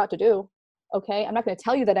know what you're about to do. Okay. I'm not going to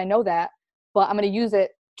tell you that I know that, but I'm going to use it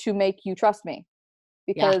to make you trust me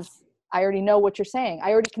because I already know what you're saying. I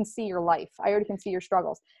already can see your life. I already can see your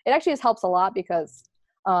struggles. It actually just helps a lot because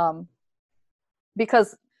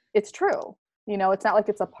it's true. You know, it's not like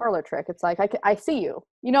it's a parlor trick. It's like, I see you,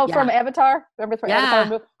 from Avatar. Remember from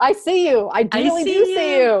Avatar? I see you. I really do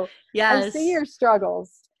see you. Yes. I see your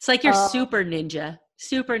struggles. It's like your super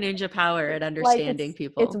ninja power at understanding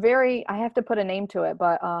people. It's very, I have to put a name to it,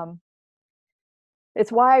 but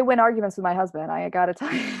it's why I win arguments with my husband. I got to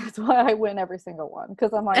tell you, it's why I win every single one.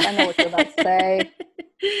 Because I'm like, I know what you're about to say.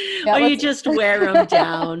 Yeah, or you just wear them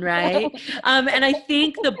down, right? And I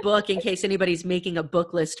think the book, in case anybody's making a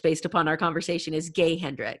book list based upon our conversation, is Gay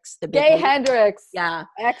Hendricks. Hendricks. Yeah.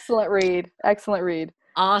 Excellent read.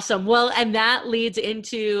 Awesome. Well, and that leads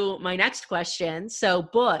into my next question. So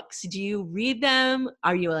books, do you read them?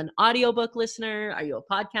 Are you an audiobook listener? Are you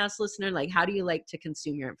a podcast listener? Like, how do you like to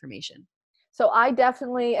consume your information? So I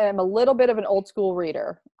definitely am a little bit of an old school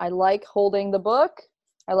reader. I like holding the book.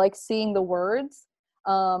 I like seeing the words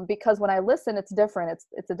because when I listen, it's different.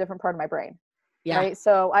 It's a different part of my brain. Yeah. Right.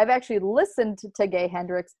 So I've actually listened to Gay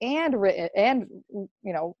Hendricks and read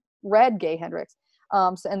Gay Hendricks.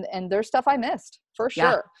 And there's stuff I missed for sure.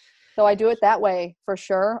 Yeah. So I do it that way for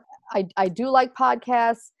sure. I do like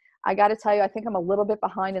podcasts. I got to tell you, I think I'm a little bit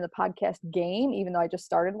behind in the podcast game, even though I just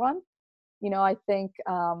started one. I think,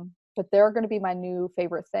 but they're going to be my new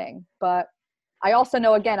favorite thing. But I also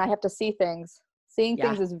know, again, I have to see things. Seeing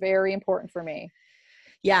things is very important for me.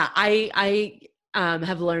 Yeah. I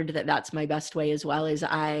have learned that that's my best way as well, is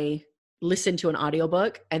I listen to an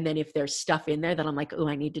audiobook, and then if there's stuff in there that I'm like, oh,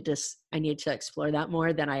 I need to explore that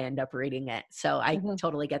more, then I end up reading it. So I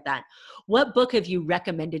totally get that. What book have you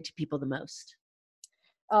recommended to people the most?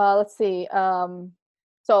 Let's see. So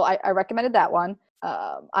I recommended that one.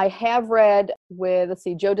 I have read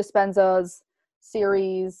Joe Dispenza's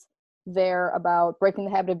series there about breaking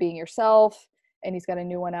the habit of being yourself. And he's got a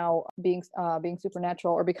new one out, being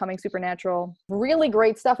supernatural or becoming supernatural. Really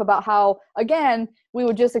great stuff about how, again, we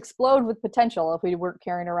would just explode with potential if we weren't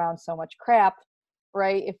carrying around so much crap,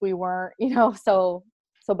 right? If we weren't, so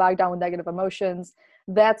bogged down with negative emotions.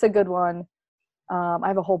 That's a good one. I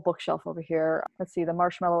have a whole bookshelf over here. Let's see. The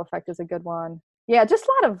Marshmallow Effect is a good one. Yeah, just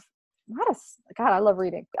a lot of, God, I love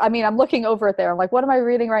reading. I mean, I'm looking over it there. I'm like, what am I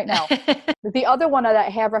reading right now? The other one that I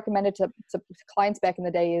have recommended to clients back in the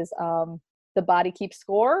day is The Body Keeps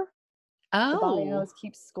Score. Oh. The Body Knows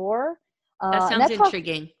Keeps Score. That sounds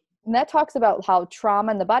intriguing. And that talks about how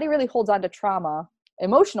trauma, and the body really holds on to trauma,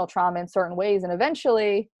 emotional trauma in certain ways, and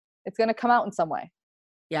eventually it's going to come out in some way.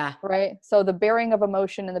 Yeah. Right? So the bearing of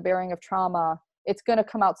emotion and the bearing of trauma, it's going to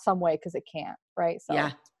come out some way because it can't, right? So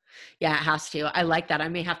yeah, it has to. I like that. I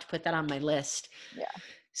may have to put that on my list. Yeah.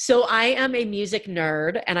 So I am a music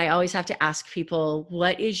nerd, and I always have to ask people,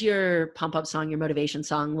 what is your pump up song, your motivation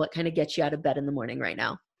song? What kind of gets you out of bed in the morning right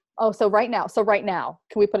now? Oh, so right now,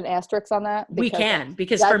 can we put an asterisk on that?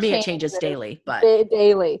 Because for me, it changes daily, but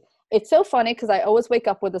daily. It's so funny because I always wake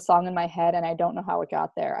up with a song in my head and I don't know how it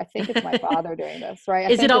got there. I think it's my father doing this, right?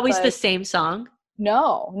 Is it always the same song?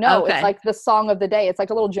 No. Okay. It's like the song of the day. It's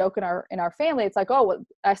like a little joke in our family. It's like,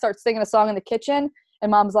 I start singing a song in the kitchen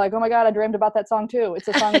and mom's like, oh my God, I dreamed about that song too. It's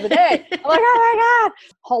the song of the day. I'm like, oh my God.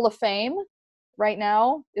 Hall of Fame right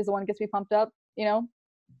now is the one that gets me pumped up,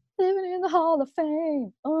 living in the Hall of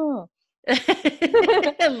Fame. Oh.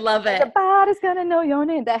 I love it. Everybody's gonna know your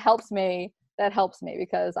name. That helps me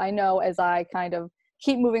because I know as I kind of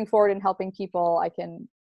keep moving forward and helping people, I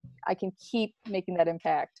can keep making that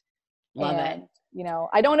impact. Love it.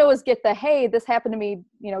 I don't always get the, hey, this happened to me,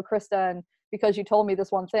 Krista, and because you told me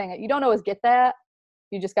this one thing. You don't always get that.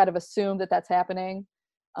 You just got to assume that that's happening.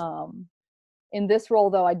 In this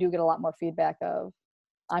role, though, I do get a lot more feedback of,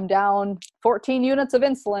 I'm down 14 units of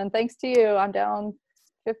insulin, thanks to you. I'm down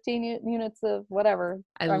 15 units of whatever.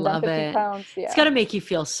 I love it. Pounds. Yeah. It's got to make you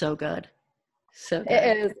feel so good. So good.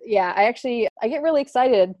 It is. Yeah. I get really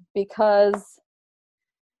excited because,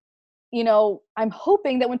 I'm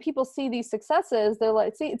hoping that when people see these successes, they're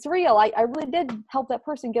like, see, it's real. I really did help that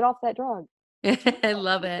person get off that drug. I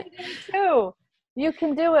love it. Too. You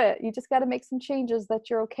can do it. You just got to make some changes that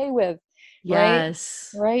you're okay with.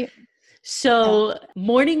 Yes. Right. So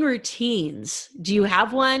morning routines, do you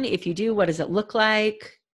have one? If you do, what does it look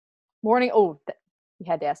like? Morning. Oh, you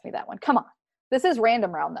had to ask me that one. Come on. This is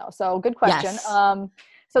random round though. So good question. Yes.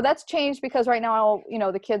 So that's changed because right now,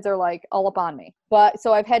 the kids are like all up on me,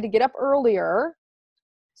 so I've had to get up earlier,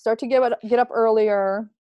 start to get up earlier.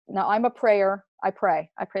 Now I'm a prayer. I pray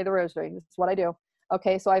the rosary. This is what I do.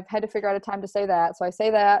 Okay. So I've had to figure out a time to say that. So I say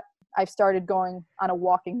that. I've started going on a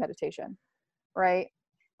walking meditation. Right.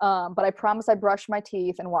 But I promise I brush my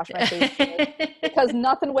teeth and wash my face because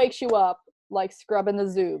nothing wakes you up like scrubbing the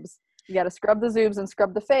zoobs. You got to scrub the zoobs and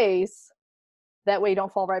scrub the face. That way you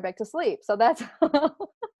don't fall right back to sleep. So that's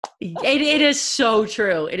it is so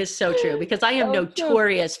true. It is so true because I am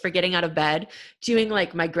notorious for getting out of bed, doing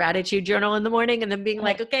like my gratitude journal in the morning and then being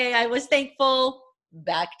like, okay, I was thankful,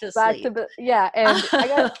 back to sleep. And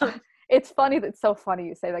it's funny. It's so funny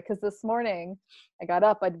you say that because this morning I got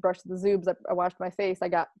up, I brushed the zoobs, I washed my face, I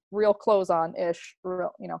got real clothes on ish,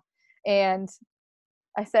 and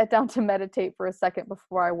I sat down to meditate for a second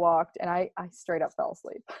before I walked and I straight up fell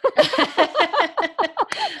asleep.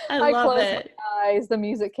 I love closed it. My eyes, the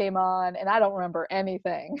music came on and I don't remember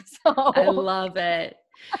anything. So I love it.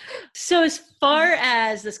 So as far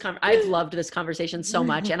as this I've loved this conversation so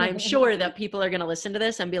much, and I'm sure that people are going to listen to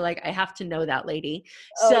this and be like, I have to know that lady.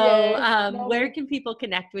 Where can people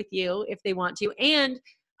connect with you if they want to? And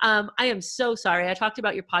I am so sorry. I talked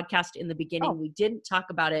about your podcast in the beginning. We didn't talk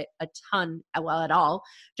about it at all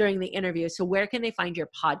during the interview. So where can they find your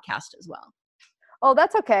podcast as well? Oh,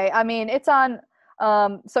 that's okay. I mean, it's on,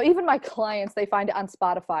 so even my clients, they find it on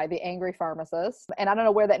Spotify, The Angry Pharmacist. And I don't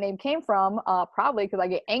know where that name came from, probably because I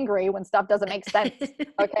get angry when stuff doesn't make sense.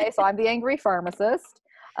 Okay, so I'm The Angry Pharmacist.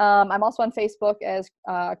 I'm also on Facebook as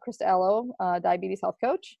Krista Ello, Diabetes Health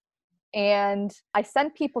Coach. And I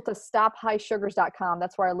send people to stophighsugars.com.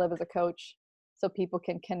 That's where I live as a coach. So people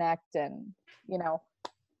can connect and,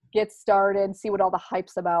 get started, see what all the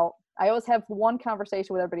hype's about. I always have one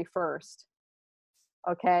conversation with everybody first.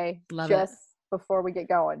 Okay. Before we get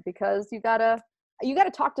going, because you gotta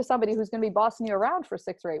talk to somebody who's going to be bossing you around for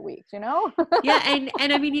 6 or 8 weeks, Yeah. And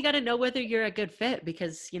I mean, you got to know whether you're a good fit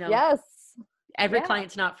because, yes, every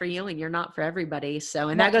client's not for you and you're not for everybody. So,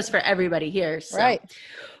 and that goes for everybody here. So. Right.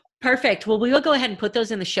 Perfect. Well, we will go ahead and put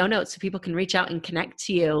those in the show notes so people can reach out and connect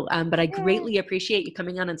to you. But I greatly appreciate you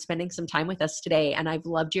coming on and spending some time with us today. And I've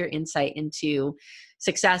loved your insight into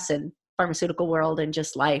success and pharmaceutical world and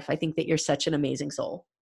just life. I think that you're such an amazing soul.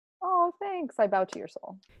 Oh, thanks. I bow to your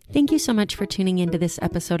soul. Thank you so much for tuning into this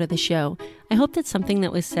episode of the show. I hope that something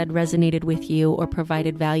that was said resonated with you or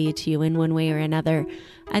provided value to you in one way or another.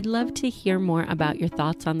 I'd love to hear more about your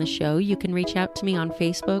thoughts on the show. You can reach out to me on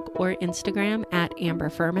Facebook or Instagram at Amber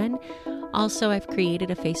Furman. Also, I've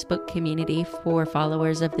created a Facebook community for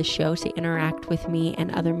followers of the show to interact with me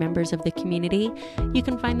and other members of the community. You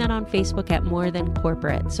can find that on Facebook at More Than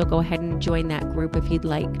Corporate. So go ahead and join that group if you'd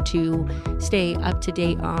like to stay up to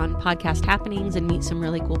date on podcast happenings and meet some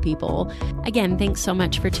really cool people. Again, thanks so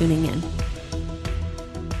much for tuning in.